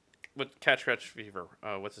what Cat Scratch Fever.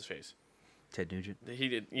 What's his face? Ted Nugent. He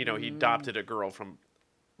did. He adopted a girl from,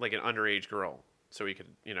 like an underage girl, so he could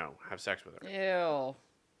have sex with her. Ew.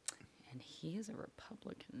 And he is a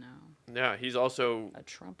Republican now. Yeah, he's also A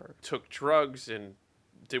Trumper. took drugs and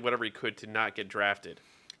did whatever he could to not get drafted.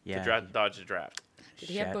 Yeah. To dodge the draft. Did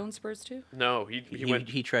he have Shat- bone spurs too? No, he went.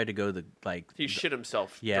 He tried to go He shit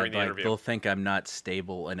himself Yeah, during the like interview. they'll think I'm not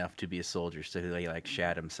stable enough to be a soldier, so he like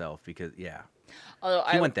shat himself because Although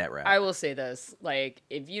He went that route. I will say this: like,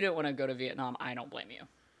 if you didn't want to go to Vietnam, I don't blame you.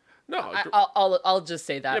 No, I'll just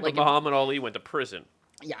say that. yeah, like, but Muhammad Ali went to prison,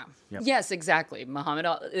 yeah, Yep. yes, exactly. Muhammad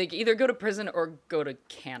Ali, like either go to prison or go to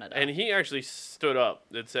Canada. and he actually stood up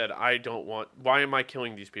and said, "I don't want. Why am I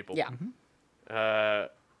killing these people? yeah,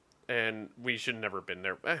 And we should never have been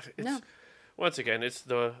there. It's, No. Once again, it's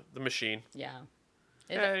the machine. yeah.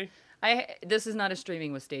 Hey, This is not a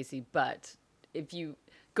streaming with Stacy, but if you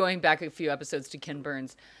going back a few episodes to Ken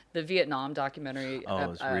Burns, the Vietnam documentary Oh, it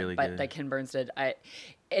was really good. that Ken Burns did,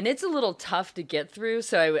 and it's a little tough to get through.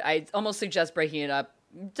 So I almost suggest breaking it up.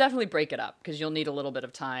 Definitely break it up because you'll need a little bit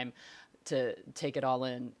of time to take it all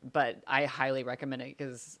in. But I highly recommend it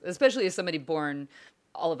because, especially as somebody born,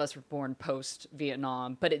 all of us were born post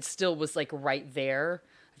Vietnam, but it still was like right there.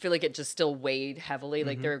 I feel like it just still weighed heavily.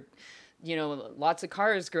 Like there, lots of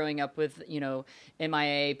cars growing up with,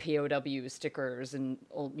 MIA, POW stickers and,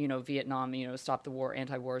 Vietnam, stop the war,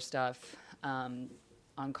 anti-war stuff on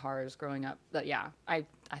cars growing up. But yeah, I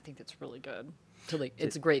think that's really good.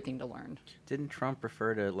 It's a great thing to learn. Didn't Trump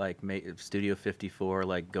refer to like Studio 54,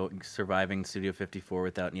 like surviving Studio 54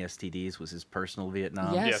 without any STDs was his personal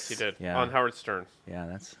Vietnam? Yeah. yes, he did Yeah. on Howard Stern. Yeah,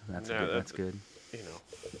 that's Yeah, good. That's good.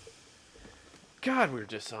 God, we're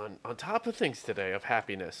just on top of things today of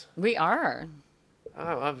happiness. We are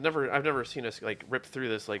I've never seen us like rip through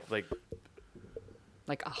this like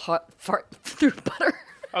like a hot fart through butter.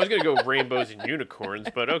 I was gonna go rainbows and unicorns,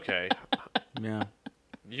 but okay, Yeah.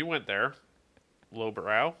 you went there. Low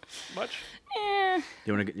brow, much?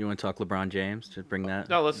 You want to talk LeBron James? Just bring that.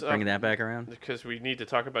 No, let's, bring that back around. Because we need to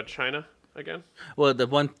talk about China again. Well, the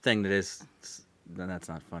one thing that is that's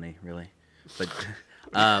not funny, really, but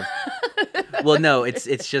well, no, it's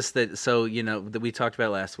just that. So that we talked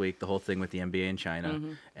about last week, the whole thing with the NBA in China,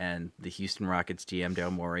 and the Houston Rockets GM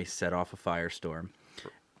Daryl Morey set off a firestorm.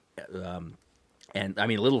 And I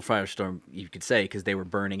mean, a little firestorm, you could say, because they were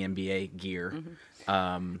burning NBA gear.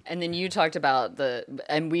 And then you talked about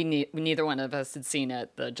and neither one of us had seen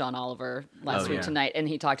it, the John Oliver last week yeah. tonight, and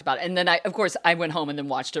he talked about it. And then of course, I went home and then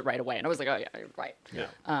watched it right away, and I was like, oh yeah, you're right.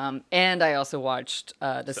 Yeah. And I also watched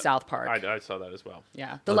the South Park. I saw that as well.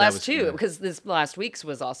 Yeah, the that last was two, good. because this last week's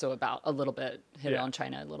was also about a little bit hit Yeah. on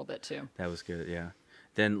China a little bit too. That was good, yeah.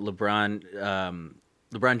 Then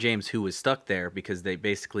LeBron James, who was stuck there because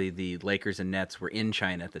the Lakers and Nets were in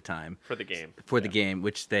China at the time For the game. for the game,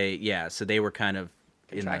 which so they were kind of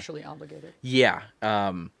Contractually obligated. Yeah.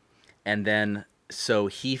 And then, so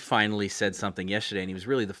he finally said something yesterday, and he was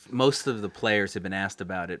really most of the players have been asked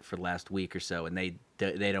about it for the last week or so, and they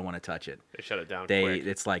don't want to touch it. They shut it down quick.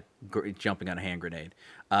 It's like jumping on a hand grenade.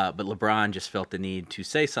 But LeBron just felt the need to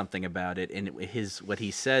say something about it, and what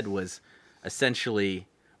he said was essentially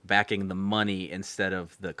backing the money instead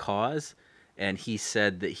of the cause. And he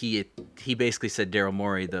said that he basically said Daryl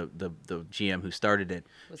Morey, the GM who started it,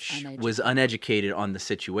 was uneducated on the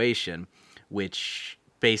situation, which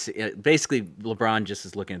basically LeBron just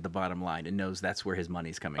is looking at the bottom line and knows that's where his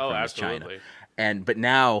money's coming from, is China. But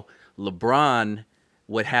now LeBron,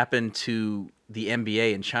 what happened to the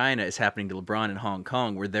NBA in China is happening to LeBron in Hong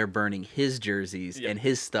Kong, where they're burning his jerseys and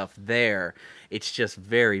his stuff there. It's just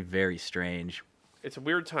very, very strange. It's a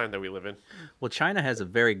weird time that we live in. Well, China has a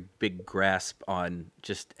very big grasp on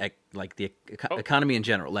just like the economy in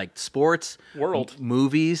general, like sports,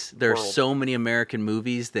 movies. There are so many American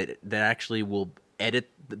movies that actually they'll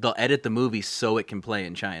edit the movie so it can play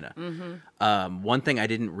in China. Mm-hmm. One thing I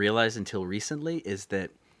didn't realize until recently is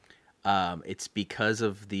that it's because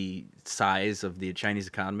of the size of the Chinese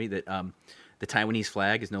economy that the Taiwanese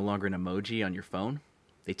flag is no longer an emoji on your phone.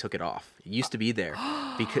 They took it off. It used to be there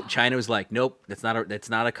because China was like, nope, that's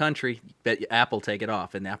not a country. Bet Apple take it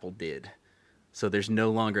off, and Apple did. So there's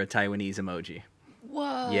no longer a Taiwanese emoji.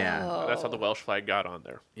 Whoa. Yeah. That's how the Welsh flag got on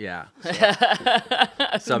there. Yeah.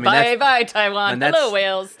 So I mean, bye Taiwan. Hello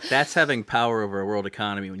whales. That's having power over a world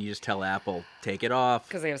economy when you just tell Apple take it off.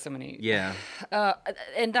 Because they have so many. Yeah.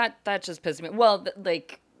 And that just pissed me. Well,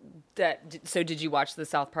 So did you watch the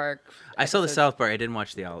South Park? I saw the South Park. I didn't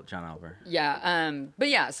watch the John Oliver. Yeah. But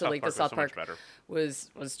yeah. So South like Park the South was so Park much better.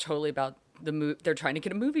 was totally about they're trying to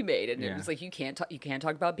get a movie made, and Yeah. it was like you can't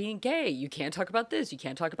talk about being gay, you can't talk about this, you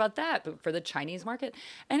can't talk about that, but for the Chinese market.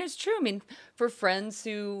 And it's true. I mean, for friends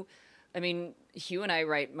who, I mean, Hugh and I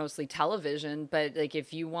write mostly television, but like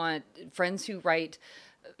if you want friends who write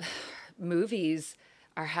movies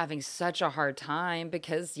are having such a hard time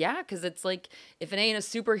because it's like if it ain't a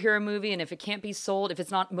superhero movie and if it can't be sold, if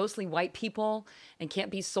it's not mostly white people and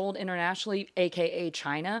can't be sold internationally, aka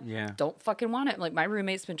China, don't fucking want it. Like my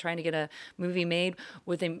roommate's been trying to get a movie made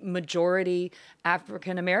with a majority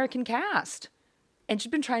African American cast, and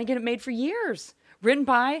she's been trying to get it made for years. Written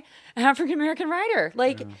by an African American writer.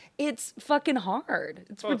 Like it's fucking hard.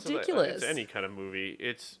 It's ridiculous. It's any kind of movie.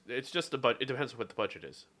 It's just the budget. It depends on what the budget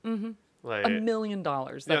is. Mm-hmm. Like $1 million.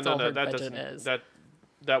 That's all her budget is.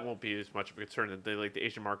 That won't be as much of a concern. The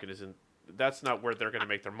Asian market isn't. That's not where they're going to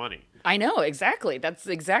make their money. I know exactly. That's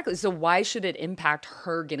exactly. So why should it impact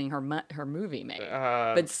her getting her movie made?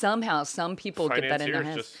 But somehow some people get that in their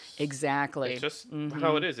heads. Exactly. It's just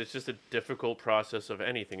how it is. It's just a difficult process of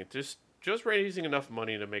anything. It just raising enough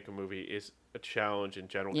money to make a movie is a challenge in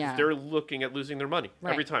general. Because they're looking at losing their money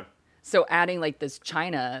every time. So adding like this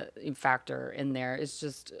China factor in there is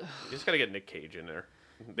just. You just got to get Nick Cage in there.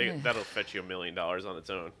 That'll fetch you $1 million on its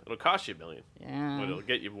own. It'll cost you $1 million. Yeah. But it'll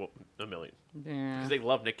get you $1 million. Yeah. Because they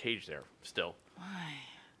love Nick Cage there still. Why?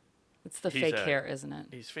 It's the fake hair, isn't it?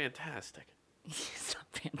 He's fantastic. He's not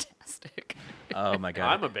fantastic. Oh my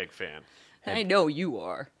god. I'm a big fan. I know you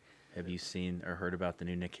are. Have you seen or heard about the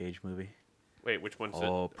new Nick Cage movie? Wait, which one's it?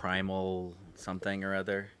 Oh, Primal something or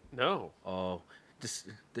other. No. Oh, just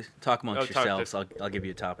talk amongst yourselves. I'll give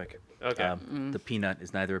you a topic. Okay. The peanut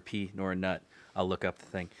is neither a pea nor a nut. I'll look up the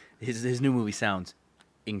thing. His new movie sounds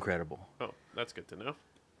incredible. Oh, that's good to know.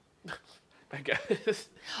 I guess.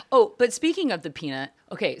 Oh, but speaking of the peanut,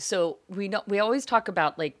 okay, so we always talk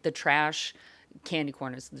about like the trash candy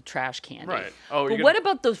corn is the trash candy. Right. Oh, but what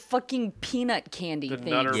about the fucking peanut candy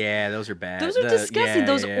things? Yeah, those are bad. Those are disgusting.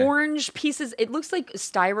 Those orange pieces. It looks like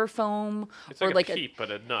styrofoam. It's like a peep,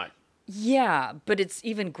 but a nut. Yeah, but it's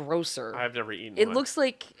even grosser. I've never eaten it one. looks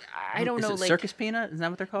like, I don't know, like circus peanut? Isn't that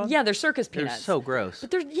what they're called? Yeah, they're circus peanuts. They're so gross.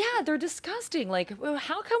 But they're disgusting. Like,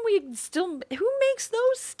 how come we still? Who makes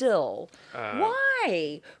those still?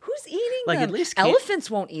 Why? Who's eating them? At least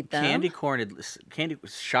elephants won't eat them. Candy corn,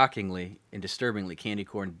 shockingly and disturbingly, candy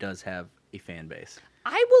corn does have a fan base.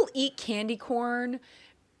 I will eat candy corn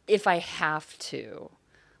if I have to.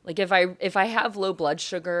 Like if I have low blood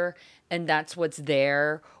sugar and that's what's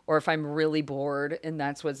there, or if I'm really bored and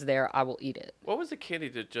that's what's there, I will eat it. What was the candy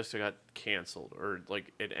that just got canceled or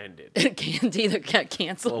like it ended? Candy that got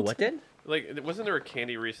canceled. Well, what did? Like, wasn't there a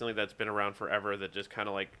candy recently that's been around forever that just kind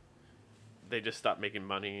of like they just stopped making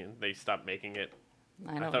money and they stopped making it?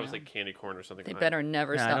 I I don't thought it was know. like candy corn or something. They like better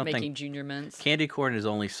never No, I stop don't think- making Junior Mints. Candy corn is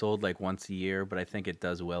only sold like once a year, but I think it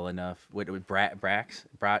does well enough. What with Brax?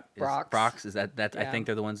 Brock's. Is that I Yeah. think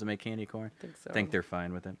they're the ones that make candy corn. I think so. I think they're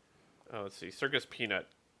fine with it. Oh, let's see. Circus peanut,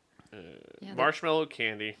 Yeah, marshmallow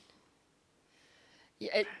candy.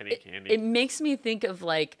 Yeah, Penny candy. it makes me think of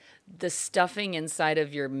like the stuffing inside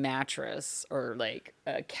of your mattress or like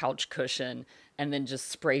a couch cushion, and then just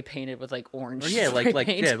spray painted with like orange. Or yeah, spray like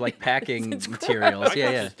paint. like packing It's materials. My Yeah,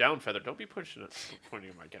 couch yeah. is down feathered. Don't be pushing it, pointing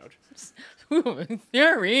at my couch. Ooh,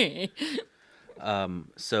 sorry.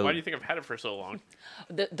 So Oh. Why do you think I've had it for so long?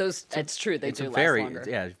 Those, it's true. They it's do a last very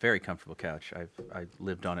longer. very comfortable couch. I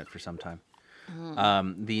lived on it for some time.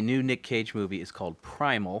 Oh. The new Nick Cage movie is called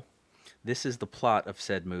Primal. This is the plot of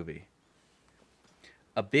said movie.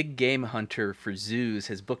 A big game hunter for zoos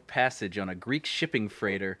has booked passage on a Greek shipping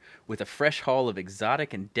freighter with a fresh haul of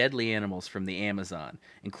exotic and deadly animals from the Amazon,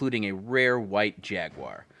 including a rare white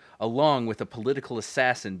jaguar, along with a political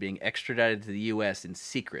assassin being extradited to the U.S. in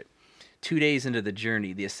secret. 2 days into the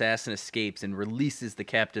journey, the assassin escapes and releases the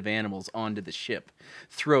captive animals onto the ship,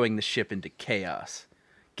 throwing the ship into chaos.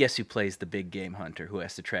 Guess who plays the big game hunter who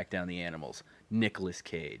has to track down the animals? Nicolas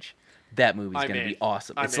Cage. That movie's I'm going to in. be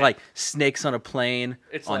awesome. I'm It's in. like Snakes on a Plane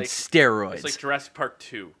It's on like- steroids. It's like Jurassic Park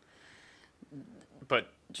 2. But,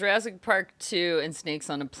 Jurassic Park 2 and Snakes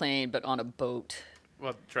on a Plane, but on a boat.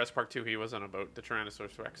 well, Jurassic Park 2, he was on a boat, the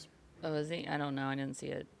Tyrannosaurus Rex. Oh, is he? I don't know. I didn't see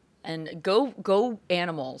it. And go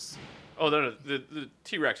animals. Oh, no, the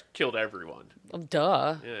T-Rex killed everyone. Oh,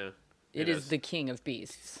 duh. Yeah. It is the king of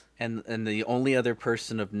beasts. and the only other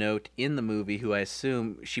person of note in the movie who I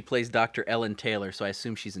assume she plays Dr. Ellen Taylor, so I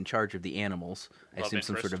assume she's in charge of the animals. I Love assume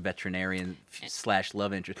some sort interest. of veterinarian /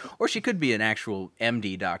 love interest, or she could be an actual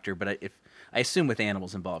MD doctor. But I assume with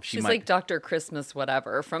animals involved, she She's might. like Dr. Christmas,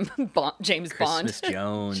 whatever, from James Christmas Bond.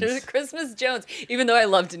 Jones. She's Christmas Jones. Even though I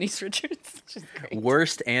love Denise Richards. She's great.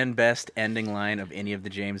 Worst and best ending line of any of the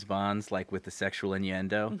James Bonds, like with the sexual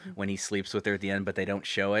innuendo, when he sleeps with her at the end, but they don't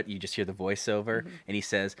show it. You just hear the voiceover, and he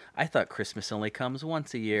says, "I thought Christmas only comes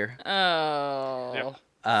once a year." Oh.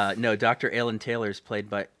 Yep. No, Dr. Ellen Taylor is played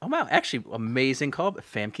by, oh wow, actually amazing call,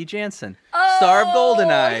 Famke Janssen, star of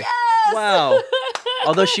GoldenEye. yes! Wow.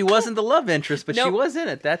 Although she wasn't the love interest, but she Nope. was in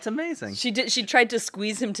it. That's amazing. She did. She tried to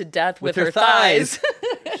squeeze him to death with, her her thighs.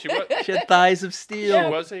 She was, She had thighs of she steel.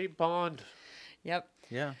 was a Bond. Yep.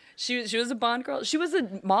 Yeah. She was a Bond girl. She was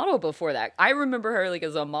a model before that. I remember her like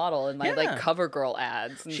as a model in my Yeah. like CoverGirl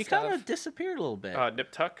ads. And She stuff. kind of disappeared a little bit.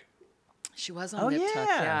 Nip Tuck. She was on oh Nip yeah. Tuck.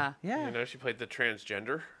 Yeah. Yeah. You know, she played the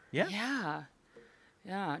transgender. Yeah. Yeah.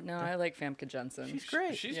 Yeah. No, I like Famke Jensen. She's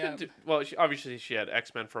great. She's Yeah. well, obviously she had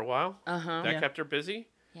X-Men for a while. Uh-huh. That Yeah. kept her busy.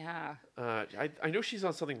 Yeah. I know she's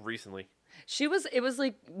on something recently. She was. It was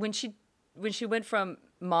like when she went from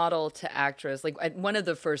model to actress. Like one of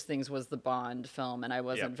the first things was the Bond film, and I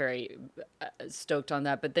wasn't Yep. very stoked on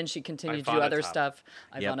that. But then she continued to do Ivana other Top. stuff.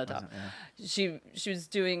 Yep, Ivana Top. yeah. She was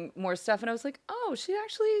doing more stuff, and I was like, oh,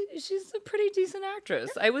 she's a pretty decent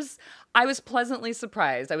actress. I was pleasantly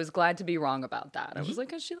surprised. I was glad to be wrong about that. I was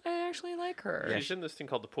like, I actually like her. She's in this thing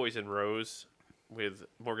called The Poison Rose with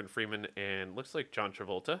Morgan Freeman and looks like John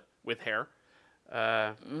Travolta with hair.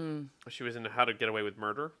 She was in How to Get Away with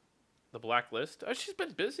Murder, The Blacklist. She's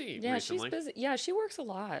been busy Yeah, recently. she's busy. Yeah, she works a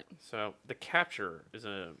lot. So The Capture is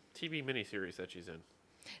a TV miniseries that she's in.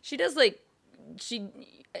 She does like she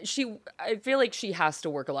I feel like she has to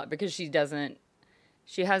work a lot because she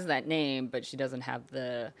has that name, but she doesn't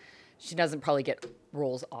probably get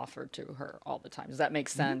roles offered to her all the time. Does that make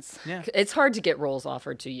sense? Yeah. It's hard to get roles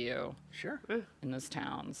offered to you Sure. in this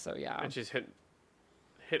town. So yeah, And she's hit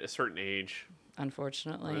a certain age.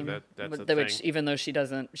 unfortunately. That's But a which thing. even though she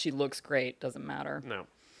looks great, doesn't matter. No.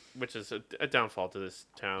 Which is a downfall to this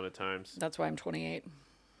town at times. That's why I'm 28.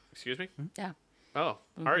 Excuse me? Yeah, Oh,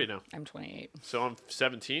 how are you now? I'm 28. So I'm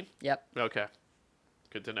 17? Yep. Okay.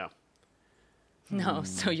 Good to know. No,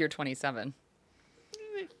 so you're 27.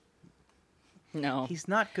 No, He's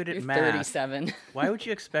not good at you're math. 37. Why would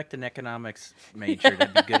you expect an economics major to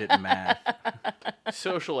be good at math?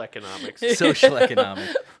 Social economics. Social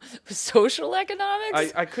economics. Social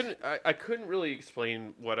economics? I couldn't really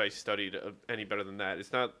explain what I studied any better than that.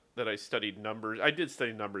 It's not that I studied numbers. I did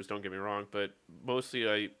study numbers, don't get me wrong, but mostly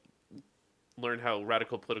I learned how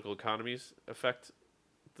radical political economies affect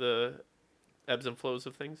the ebbs and flows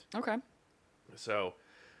of things. Okay. So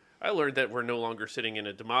I learned that we're no longer sitting in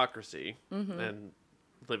a democracy and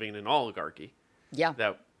living in an oligarchy Yeah.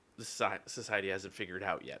 that the society hasn't figured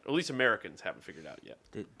out yet. At least Americans haven't figured out yet.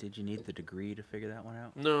 Did you need the degree to figure that one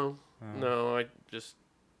out? No, no, I just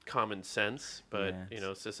common sense. But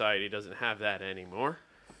Yeah, society doesn't have that anymore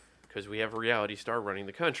because we have a reality star running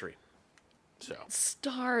the country. So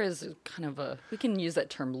Star is kind of we can use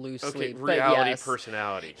that term loosely. okay, but reality yes,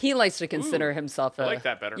 personality. He likes to consider himself a. I like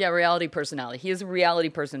that better. Yeah, reality personality. He is a reality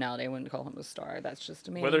personality. I wouldn't call him a star. That's just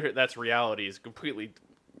me. Whether that's reality is completely,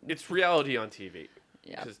 it's reality on TV.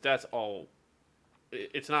 Yeah. Because that's all.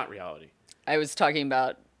 It's not reality. I was talking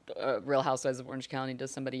about Real Housewives of Orange County to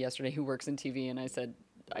somebody yesterday who works in TV, and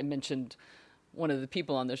I mentioned one of the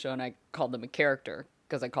people on the show, and I called them a character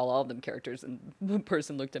because I call all of them characters. And the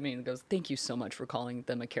person looked at me and goes, "Thank you so much for calling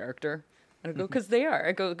them a character." And I go, "Because they are."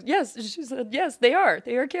 I go, "Yes." She said, "Yes, they are.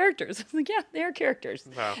 They are characters." I was like, "Yeah, they are characters.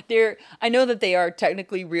 Wow. I know that they are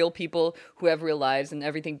technically real people who have real lives and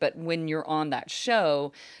everything, but when you're on that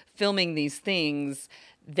show, filming these things,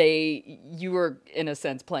 you are in a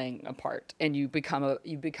sense playing a part, and you become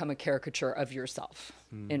a caricature of yourself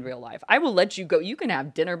in real life. I will let you go. You can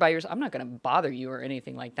have dinner by yourself. I'm not going to bother you or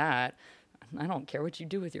anything like that. I don't care what you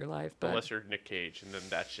do with your life, but Unless you're Nick Cage, and then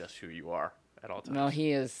that's just who you are at all times. no,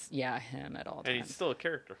 he is him at all and times. he's still a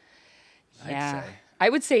character. Yeah, say. I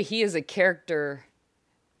would say he is a character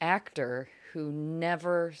actor who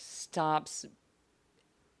never stops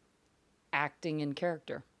acting in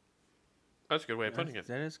character. That's a good way of putting it.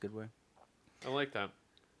 That is a good way. I like that.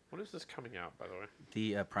 When is this coming out, by the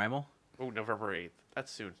way? The Primal. Oh, November 8th.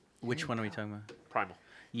 That's soon. Which one are we talking about? Primal.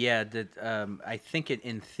 Yeah, I think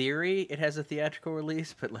in theory it has a theatrical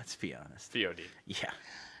release, but let's be honest. VOD. Yeah.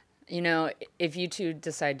 If you two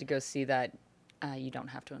decide to go see that, you don't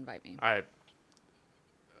have to invite me.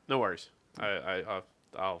 No worries.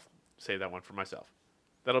 I'll say that one for myself.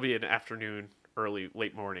 That'll be an afternoon,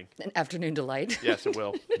 late morning. An afternoon delight. Yes, it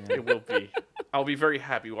will. It will be. I'll be very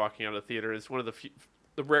happy walking out of the theater. It's one of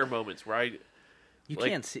the rare moments where You like-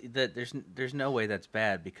 can't see that. There's no way that's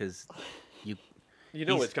bad because you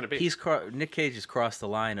know what it's going to be. Nick Cage has crossed the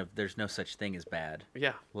line of there's no such thing as bad.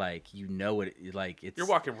 Yeah. Like it's You're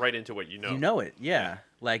walking right into what you know. You know it, yeah.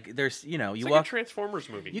 Like there's It's you like walk. a Transformers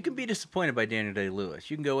movie. You can be disappointed by Daniel Day-Lewis.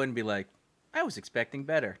 You can go in and be like, I was expecting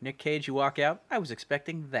better. Nick Cage, you walk out, I was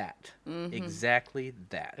expecting that. Exactly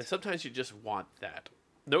that. And sometimes you just want that.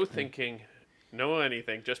 No thinking, no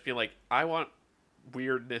anything. Just being like, I want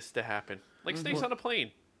weirdness to happen. Like Snakes on a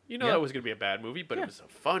Plane. You know Yeah. that was going to be a bad movie, but it was a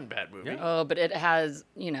fun bad movie. Yeah. Oh, but it has,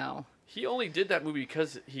 He only did that movie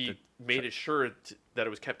because he made it sure that it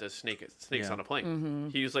was kept as Snakes Yeah. on a Plane.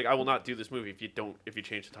 He was like, I will not do this movie if you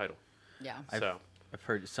change the title. yeah. I've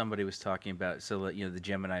heard somebody was talking about the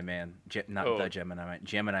Gemini Man,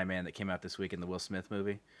 Gemini Man that came out this week in the Will Smith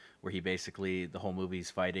movie, where he basically the whole movie's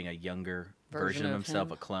fighting a younger version of himself,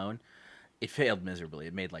 him. a clone. It failed miserably.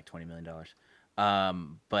 It made like $20 million.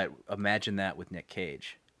 But imagine that with Nick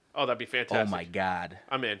Cage. Oh, that'd be fantastic. Oh my God.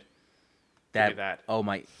 I'm in. That, me that. Oh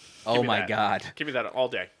Give me my that. God. Give me that all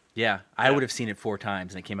day. Yeah, I would have seen it 4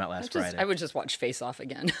 times and it came out last Friday. I would just watch Face Off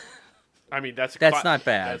again. I mean, that's not bad. not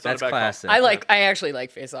That's a bad call. classic. I actually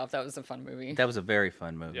like Face Off. That was a fun movie. That was a very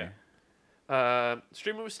fun movie. Yeah.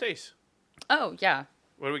 Streaming with Stace. Oh, yeah.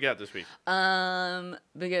 What do we got this week?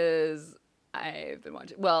 Because I've been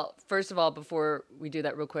watching. Well, first of all, before we do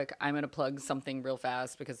that real quick, I'm going to plug something real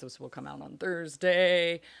fast because this will come out on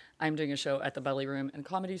Thursday. I'm doing a show at the Belly Room and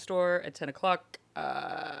Comedy Store at 10 o'clock.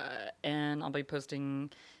 And I'll be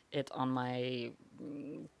posting it on my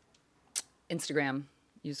Instagram,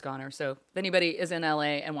 Usgoner. So if anybody is in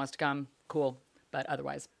LA and wants to come, cool. But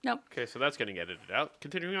otherwise, nope. Okay, so that's getting edited out.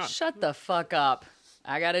 Continuing on. Shut the fuck up.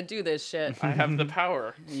 I got to do this shit. I have the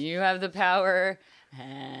power. You have the power,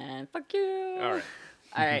 and fuck you. All right.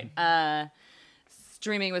 All right.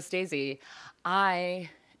 Streaming with Stacey.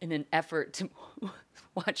 In an effort to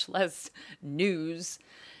watch less news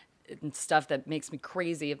and stuff that makes me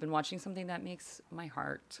crazy, have been watching something that makes my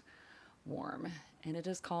heart warm, and it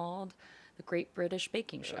is called The Great British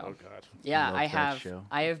Baking Show. Oh God. Yeah, Love I that have. show.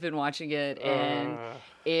 I have been watching it, and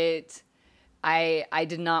I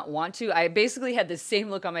did not want to. I basically had the same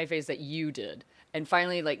look on my face that you did, and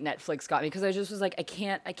finally, like Netflix got me because I just was like, I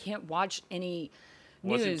can't watch any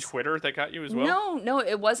news. Was it Twitter that got you as well? No,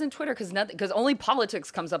 it wasn't Twitter because only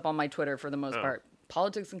politics comes up on my Twitter for the most part.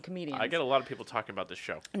 Politics and comedians. I get a lot of people talking about this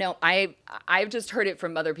show. No, I've just heard it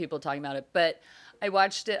from other people talking about it, but I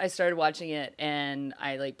watched it. I started watching it, and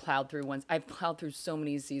I like plowed through once. I've plowed through so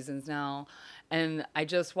many seasons now, and I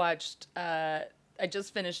just watched. I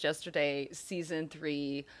just finished yesterday season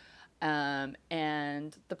 3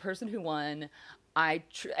 And the person who won, I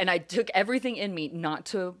took everything in me not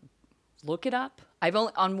to look it up. I've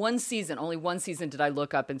only one season did I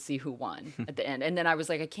look up and see who won at the end. And then I was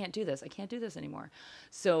like, I can't do this. I can't do this anymore.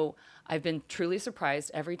 So I've been truly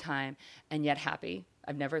surprised every time and yet happy.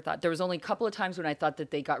 I've never thought, there was only a couple of times when I thought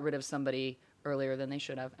that they got rid of somebody earlier than they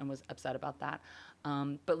should have and was upset about that.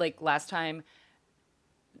 But like last time,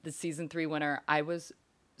 the season 3 winner, I was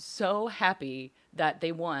so happy that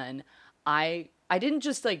they won. I didn't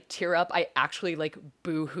just like tear up. I actually like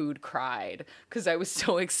boo-hooed cried because I was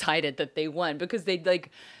so excited that they won, because they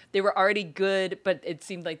were already good, but it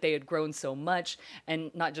seemed like they had grown so much,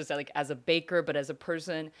 and not just like as a baker, but as a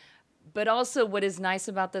person. But also what is nice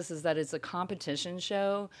about this is that it's a competition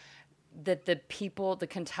show, that the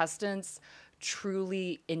contestants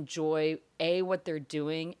truly enjoy A, what they're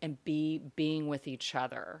doing, and B, being with each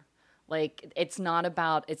other. Like it's not a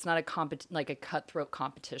cutthroat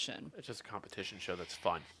competition. It's just a competition show that's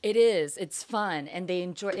fun. It is. It's fun, and they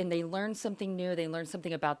enjoy, and they learn something new. They learn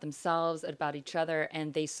something about themselves, about each other,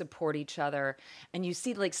 and they support each other. And you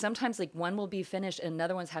see, like sometimes, like one will be finished and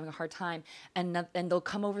another one's having a hard time, and they'll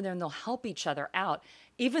come over there and they'll help each other out,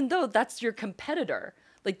 even though that's your competitor.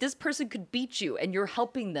 Like this person could beat you and you're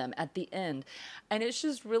helping them at the end. And it's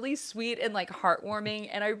just really sweet and like heartwarming.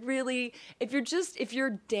 And if you're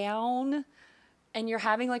down and you're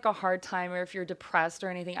having like a hard time, or if you're depressed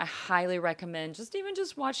or anything, I highly recommend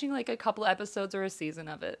just watching like a couple episodes or a season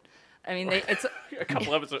of it. I mean, it's a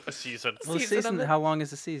couple episodes a season. Well, how long is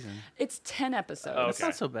the season? It's 10 episodes. Oh, okay. That's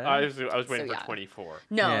not so bad. I was waiting for 24.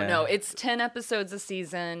 No, it's 10 episodes a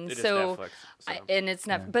season. It is so, Netflix. And it's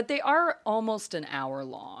Netflix, but they are almost an hour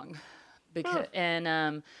long. But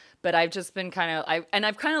I've just been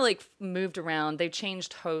I've kind of like moved around. They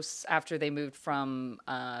changed hosts after they moved from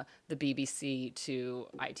the BBC to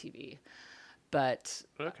ITV, but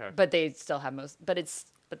they still have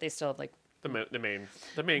they still have like the main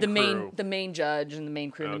judge and the main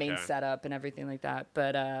crew, and the main setup and everything like that.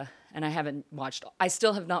 But and I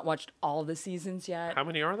still have not watched all the seasons yet. How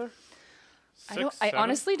many are there? I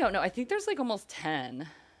honestly don't know. I think there's like almost 10.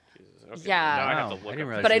 Okay. Yeah. Now I have to look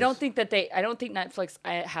up. But I don't think Netflix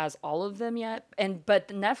has all of them yet. But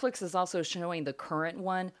Netflix is also showing the current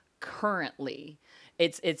one currently.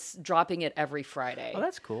 It's dropping it every Friday. Oh,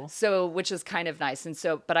 that's cool. So, which is kind of nice. And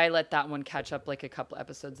so, but I let that one catch up like a couple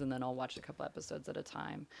episodes, and then I'll watch a couple episodes at a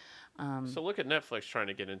time. So look at Netflix trying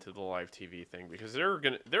to get into the live TV thing, because they're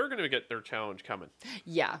gonna get their challenge coming.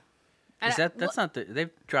 Yeah. That's not they've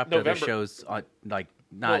dropped November. other shows on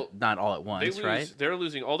not all at once, right? They're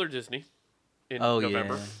losing all their Disney in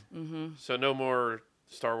November. Yeah. Mm-hmm. So no more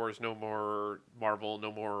Star Wars, no more Marvel,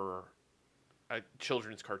 no more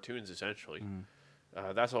children's cartoons, essentially.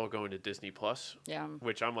 That's all going to Disney Plus. Yeah.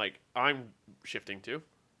 Which I'm shifting to,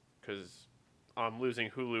 because I'm losing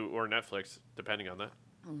Hulu or Netflix, depending on that.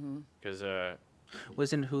 Because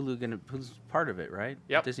wasn't Hulu who's part of it, right?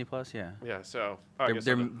 Yep. Disney Plus, yeah. Yeah. So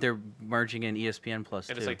they're merging in ESPN Plus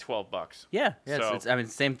and too. it's like $12. Yeah. So,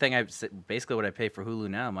 it's same thing. Basically what I pay for Hulu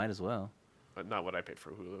now. Might as well. not what I paid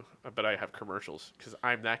for Hulu, but I have commercials because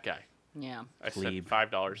I'm that guy. Yeah. I spent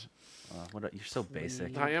 $5. You're so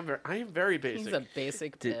basic. I am very basic. He's a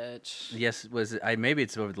basic bitch. Yes, maybe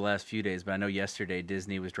it's over the last few days, but I know yesterday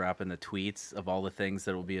Disney was dropping the tweets of all the things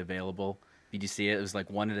that will be available. Did you see it? It was like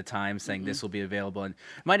one at a time saying this will be available, and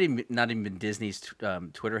it might even not even been Disney's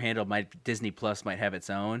Twitter handle. Disney Plus might have its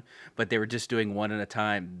own, but they were just doing one at a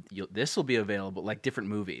time. This will be available, like different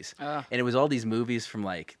movies, and it was all these movies from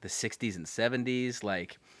like the '60s and '70s,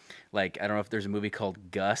 like I don't know if there's a movie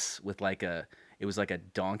called Gus with it was like a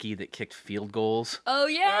donkey that kicked field goals. Oh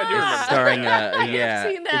yeah, I do remember starring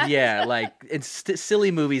I've seen that. yeah, like it's silly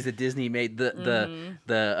movies that Disney made. The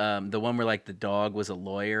one where like the dog was a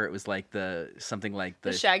lawyer. It was like the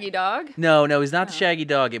Shaggy Dog. No, it was not the Shaggy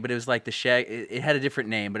Dog, but it was like the It had a different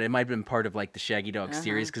name, but it might have been part of like the Shaggy Dog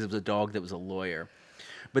series because it was a dog that was a lawyer.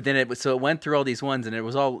 But then it went through all these ones, and it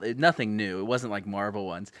was nothing new. It wasn't like Marvel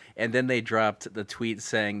ones. And then they dropped the tweet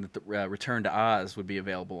saying that the Return to Oz would be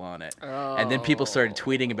available on it. Oh. And then people started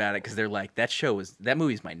tweeting about it because they're like, that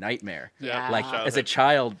movie's my nightmare. Yeah. Like as a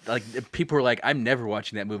child, like people were like, I'm never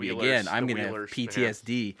watching that movie again. I'm gonna have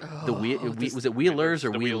PTSD. Was it Wheelers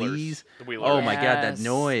or Wheelies? Oh my god, that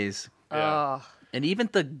noise. Yeah. And even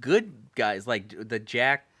the good guys, like the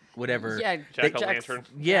Jack. Whatever. Yeah, Jack-o'-lantern.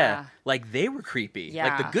 Yeah, like they were creepy. Yeah.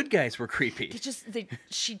 Like the good guys were creepy.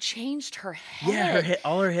 She changed her head. Yeah,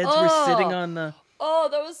 all her heads were sitting on the. Oh,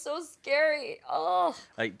 that was so scary. Oh.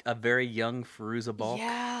 Like a very young Fairuza Balk.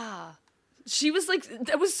 Yeah. She was like,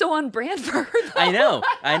 that was so on brand for her, though.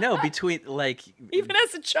 I know. Between, like... Even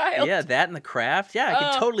as a child. Yeah, that and The Craft. Yeah, I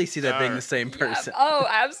can totally see that being the same person. Yeah. Oh,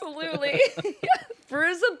 absolutely.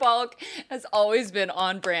 Veruza Balk has always been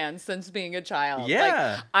on brand since being a child.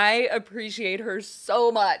 Yeah. Like, I appreciate her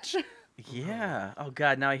so much. Yeah. Oh,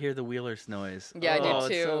 God, now I hear the Wheelers noise. Yeah, I Oh, did it's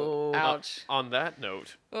too. so- Ouch. On that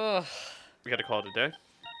note, Ugh. we got to call it a day.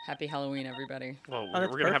 Happy Halloween, everybody. Well, Oh, we're that's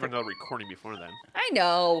going to have perfect. another recording before then. I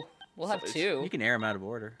know. We'll have So two. You can air them out of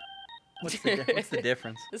order. What's the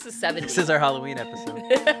difference? This is 70. This is our Halloween episode.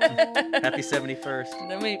 Happy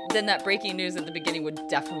 71st. Then that breaking news at the beginning would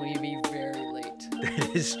definitely be very late.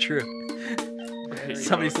 That is true. Very,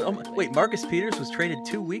 Somebody said, very wait, late. Marcus Peters was traded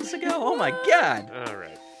 2 weeks ago? Oh my God. All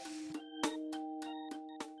right.